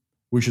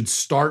 we should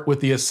start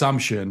with the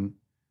assumption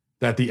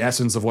that the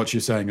essence of what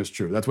she's saying is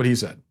true. That's what he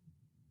said.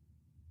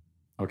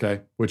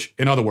 Okay? Which,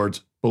 in other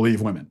words,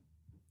 believe women.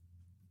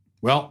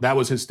 Well, that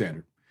was his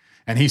standard.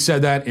 And he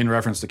said that in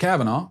reference to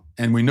Kavanaugh,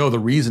 and we know the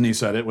reason he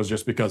said it was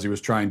just because he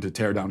was trying to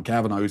tear down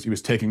Kavanaugh. He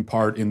was taking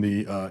part in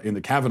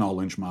the Kavanaugh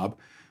lynch mob.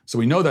 So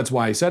we know that's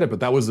why he said it,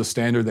 but that was the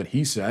standard that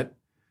he set.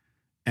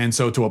 And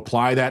so to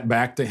apply that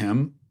back to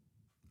him,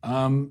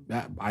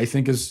 I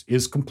think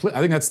is complete. I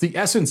think that's the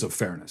essence of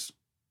fairness.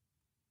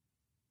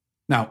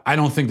 Now, I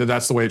don't think that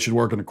that's the way it should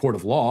work in a court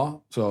of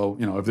law. So,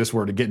 if this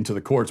were to get into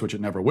the courts, which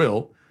it never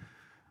will,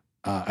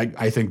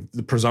 I think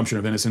the presumption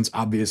of innocence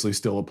obviously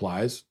still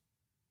applies.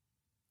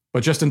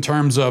 But just in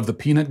terms of the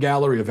peanut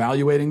gallery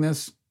evaluating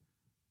this,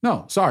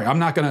 no, sorry, I'm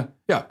not going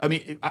to,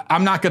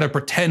 I'm not going to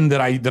pretend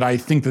that I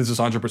think this is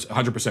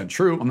 100%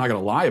 true. I'm not going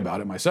to lie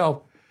about it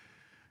myself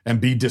and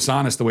be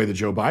dishonest the way that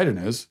Joe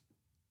Biden is.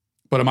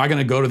 But am I going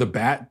to go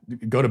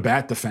to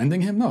bat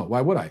defending him? No,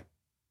 why would I?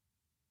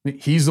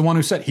 He's the one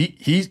who said,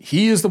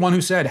 he is the one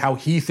who said how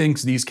he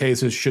thinks these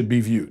cases should be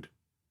viewed.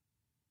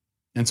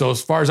 And so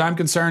as far as I'm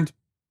concerned,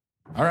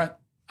 all right,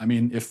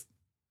 if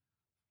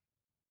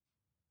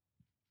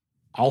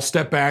I'll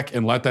step back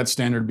and let that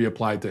standard be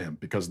applied to him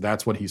because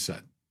that's what he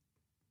said.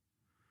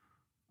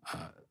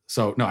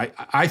 So no,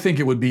 I think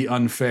it would be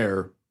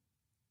unfair.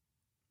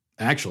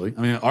 Actually,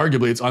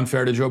 arguably it's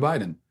unfair to Joe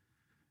Biden.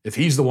 If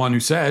he's the one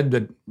who said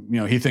that,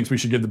 he thinks we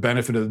should give the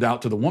benefit of the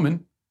doubt to the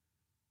woman,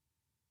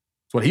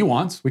 it's what he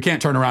wants. We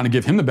can't turn around and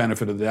give him the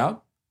benefit of the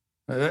doubt.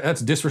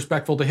 That's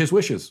disrespectful to his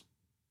wishes.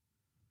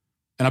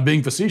 And I'm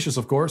being facetious,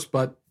 of course,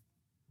 but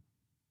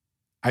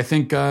I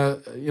think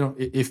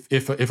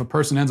if a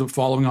person ends up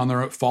falling on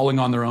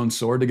their own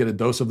sword to get a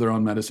dose of their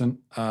own medicine,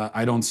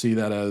 I don't see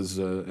that as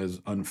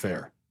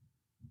unfair.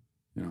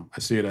 I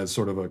see it as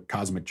sort of a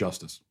cosmic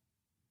justice.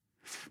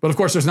 But of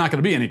course, there's not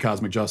going to be any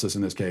cosmic justice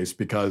in this case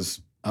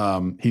because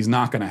he's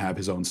not going to have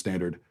his own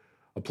standard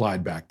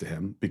applied back to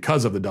him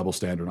because of the double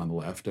standard on the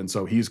left. And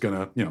so he's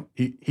going to,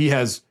 he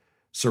has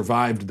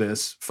survived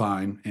this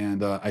fine,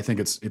 and I think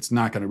it's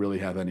not going to really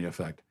have any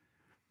effect.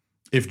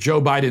 If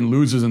Joe Biden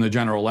loses in the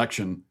general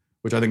election,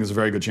 which I think is a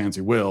very good chance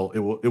he will,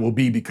 it will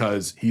be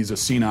because he's a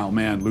senile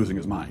man losing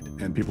his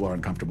mind, and people are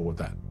uncomfortable with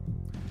that.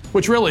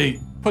 Which really,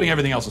 putting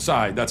everything else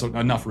aside, that's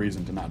enough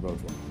reason to not vote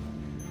for him.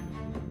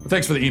 But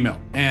thanks for the email,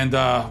 and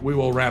we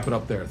will wrap it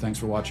up there. Thanks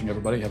for watching,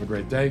 everybody. Have a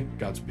great day.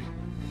 Godspeed.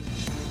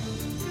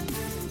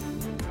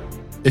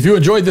 If you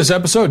enjoyed this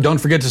episode, don't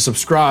forget to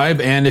subscribe,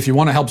 and if you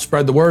want to help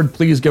spread the word,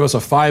 please give us a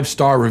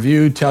 5-star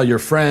review. Tell your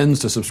friends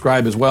to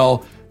subscribe as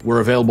well.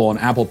 We're available on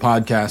Apple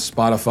Podcasts,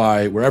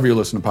 Spotify, wherever you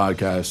listen to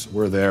podcasts,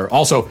 we're there.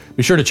 Also,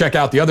 be sure to check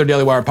out the other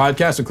Daily Wire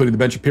podcasts, including The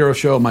Ben Shapiro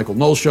Show, Michael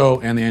Knowles Show,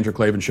 and The Andrew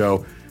Klavan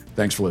Show.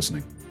 Thanks for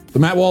listening. The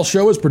Matt Walsh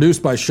Show is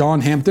produced by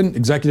Sean Hampton,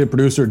 executive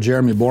producer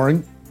Jeremy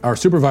Boring. Our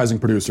supervising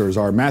producers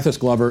are Mathis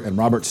Glover and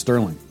Robert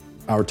Sterling.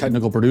 Our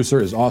technical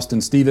producer is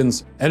Austin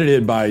Stevens,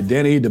 edited by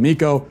Danny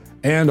D'Amico,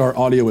 and our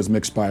audio is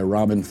mixed by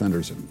Robin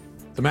Fenderson.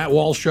 The Matt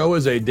Walsh Show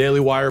is a Daily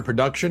Wire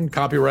production,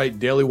 copyright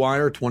Daily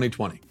Wire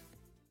 2020.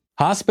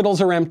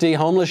 Hospitals are empty,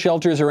 homeless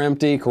shelters are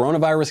empty,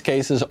 coronavirus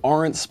cases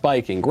aren't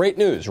spiking. Great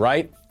news,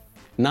 right?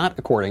 Not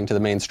according to the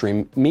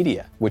mainstream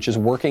media, which is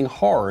working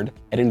hard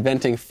at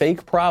inventing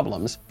fake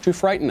problems to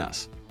frighten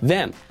us.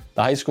 Then,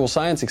 the high school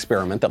science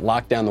experiment that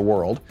locked down the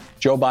world,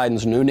 Joe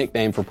Biden's new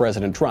nickname for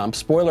President Trump,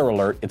 spoiler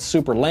alert, it's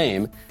super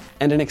lame,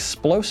 and an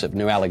explosive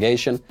new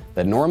allegation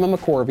that Norma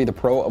McCorvey, the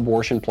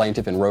pro-abortion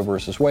plaintiff in Roe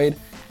v. Wade,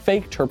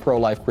 faked her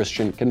pro-life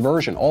Christian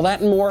conversion. All that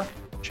and more,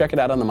 check it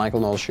out on The Michael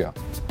Knowles Show.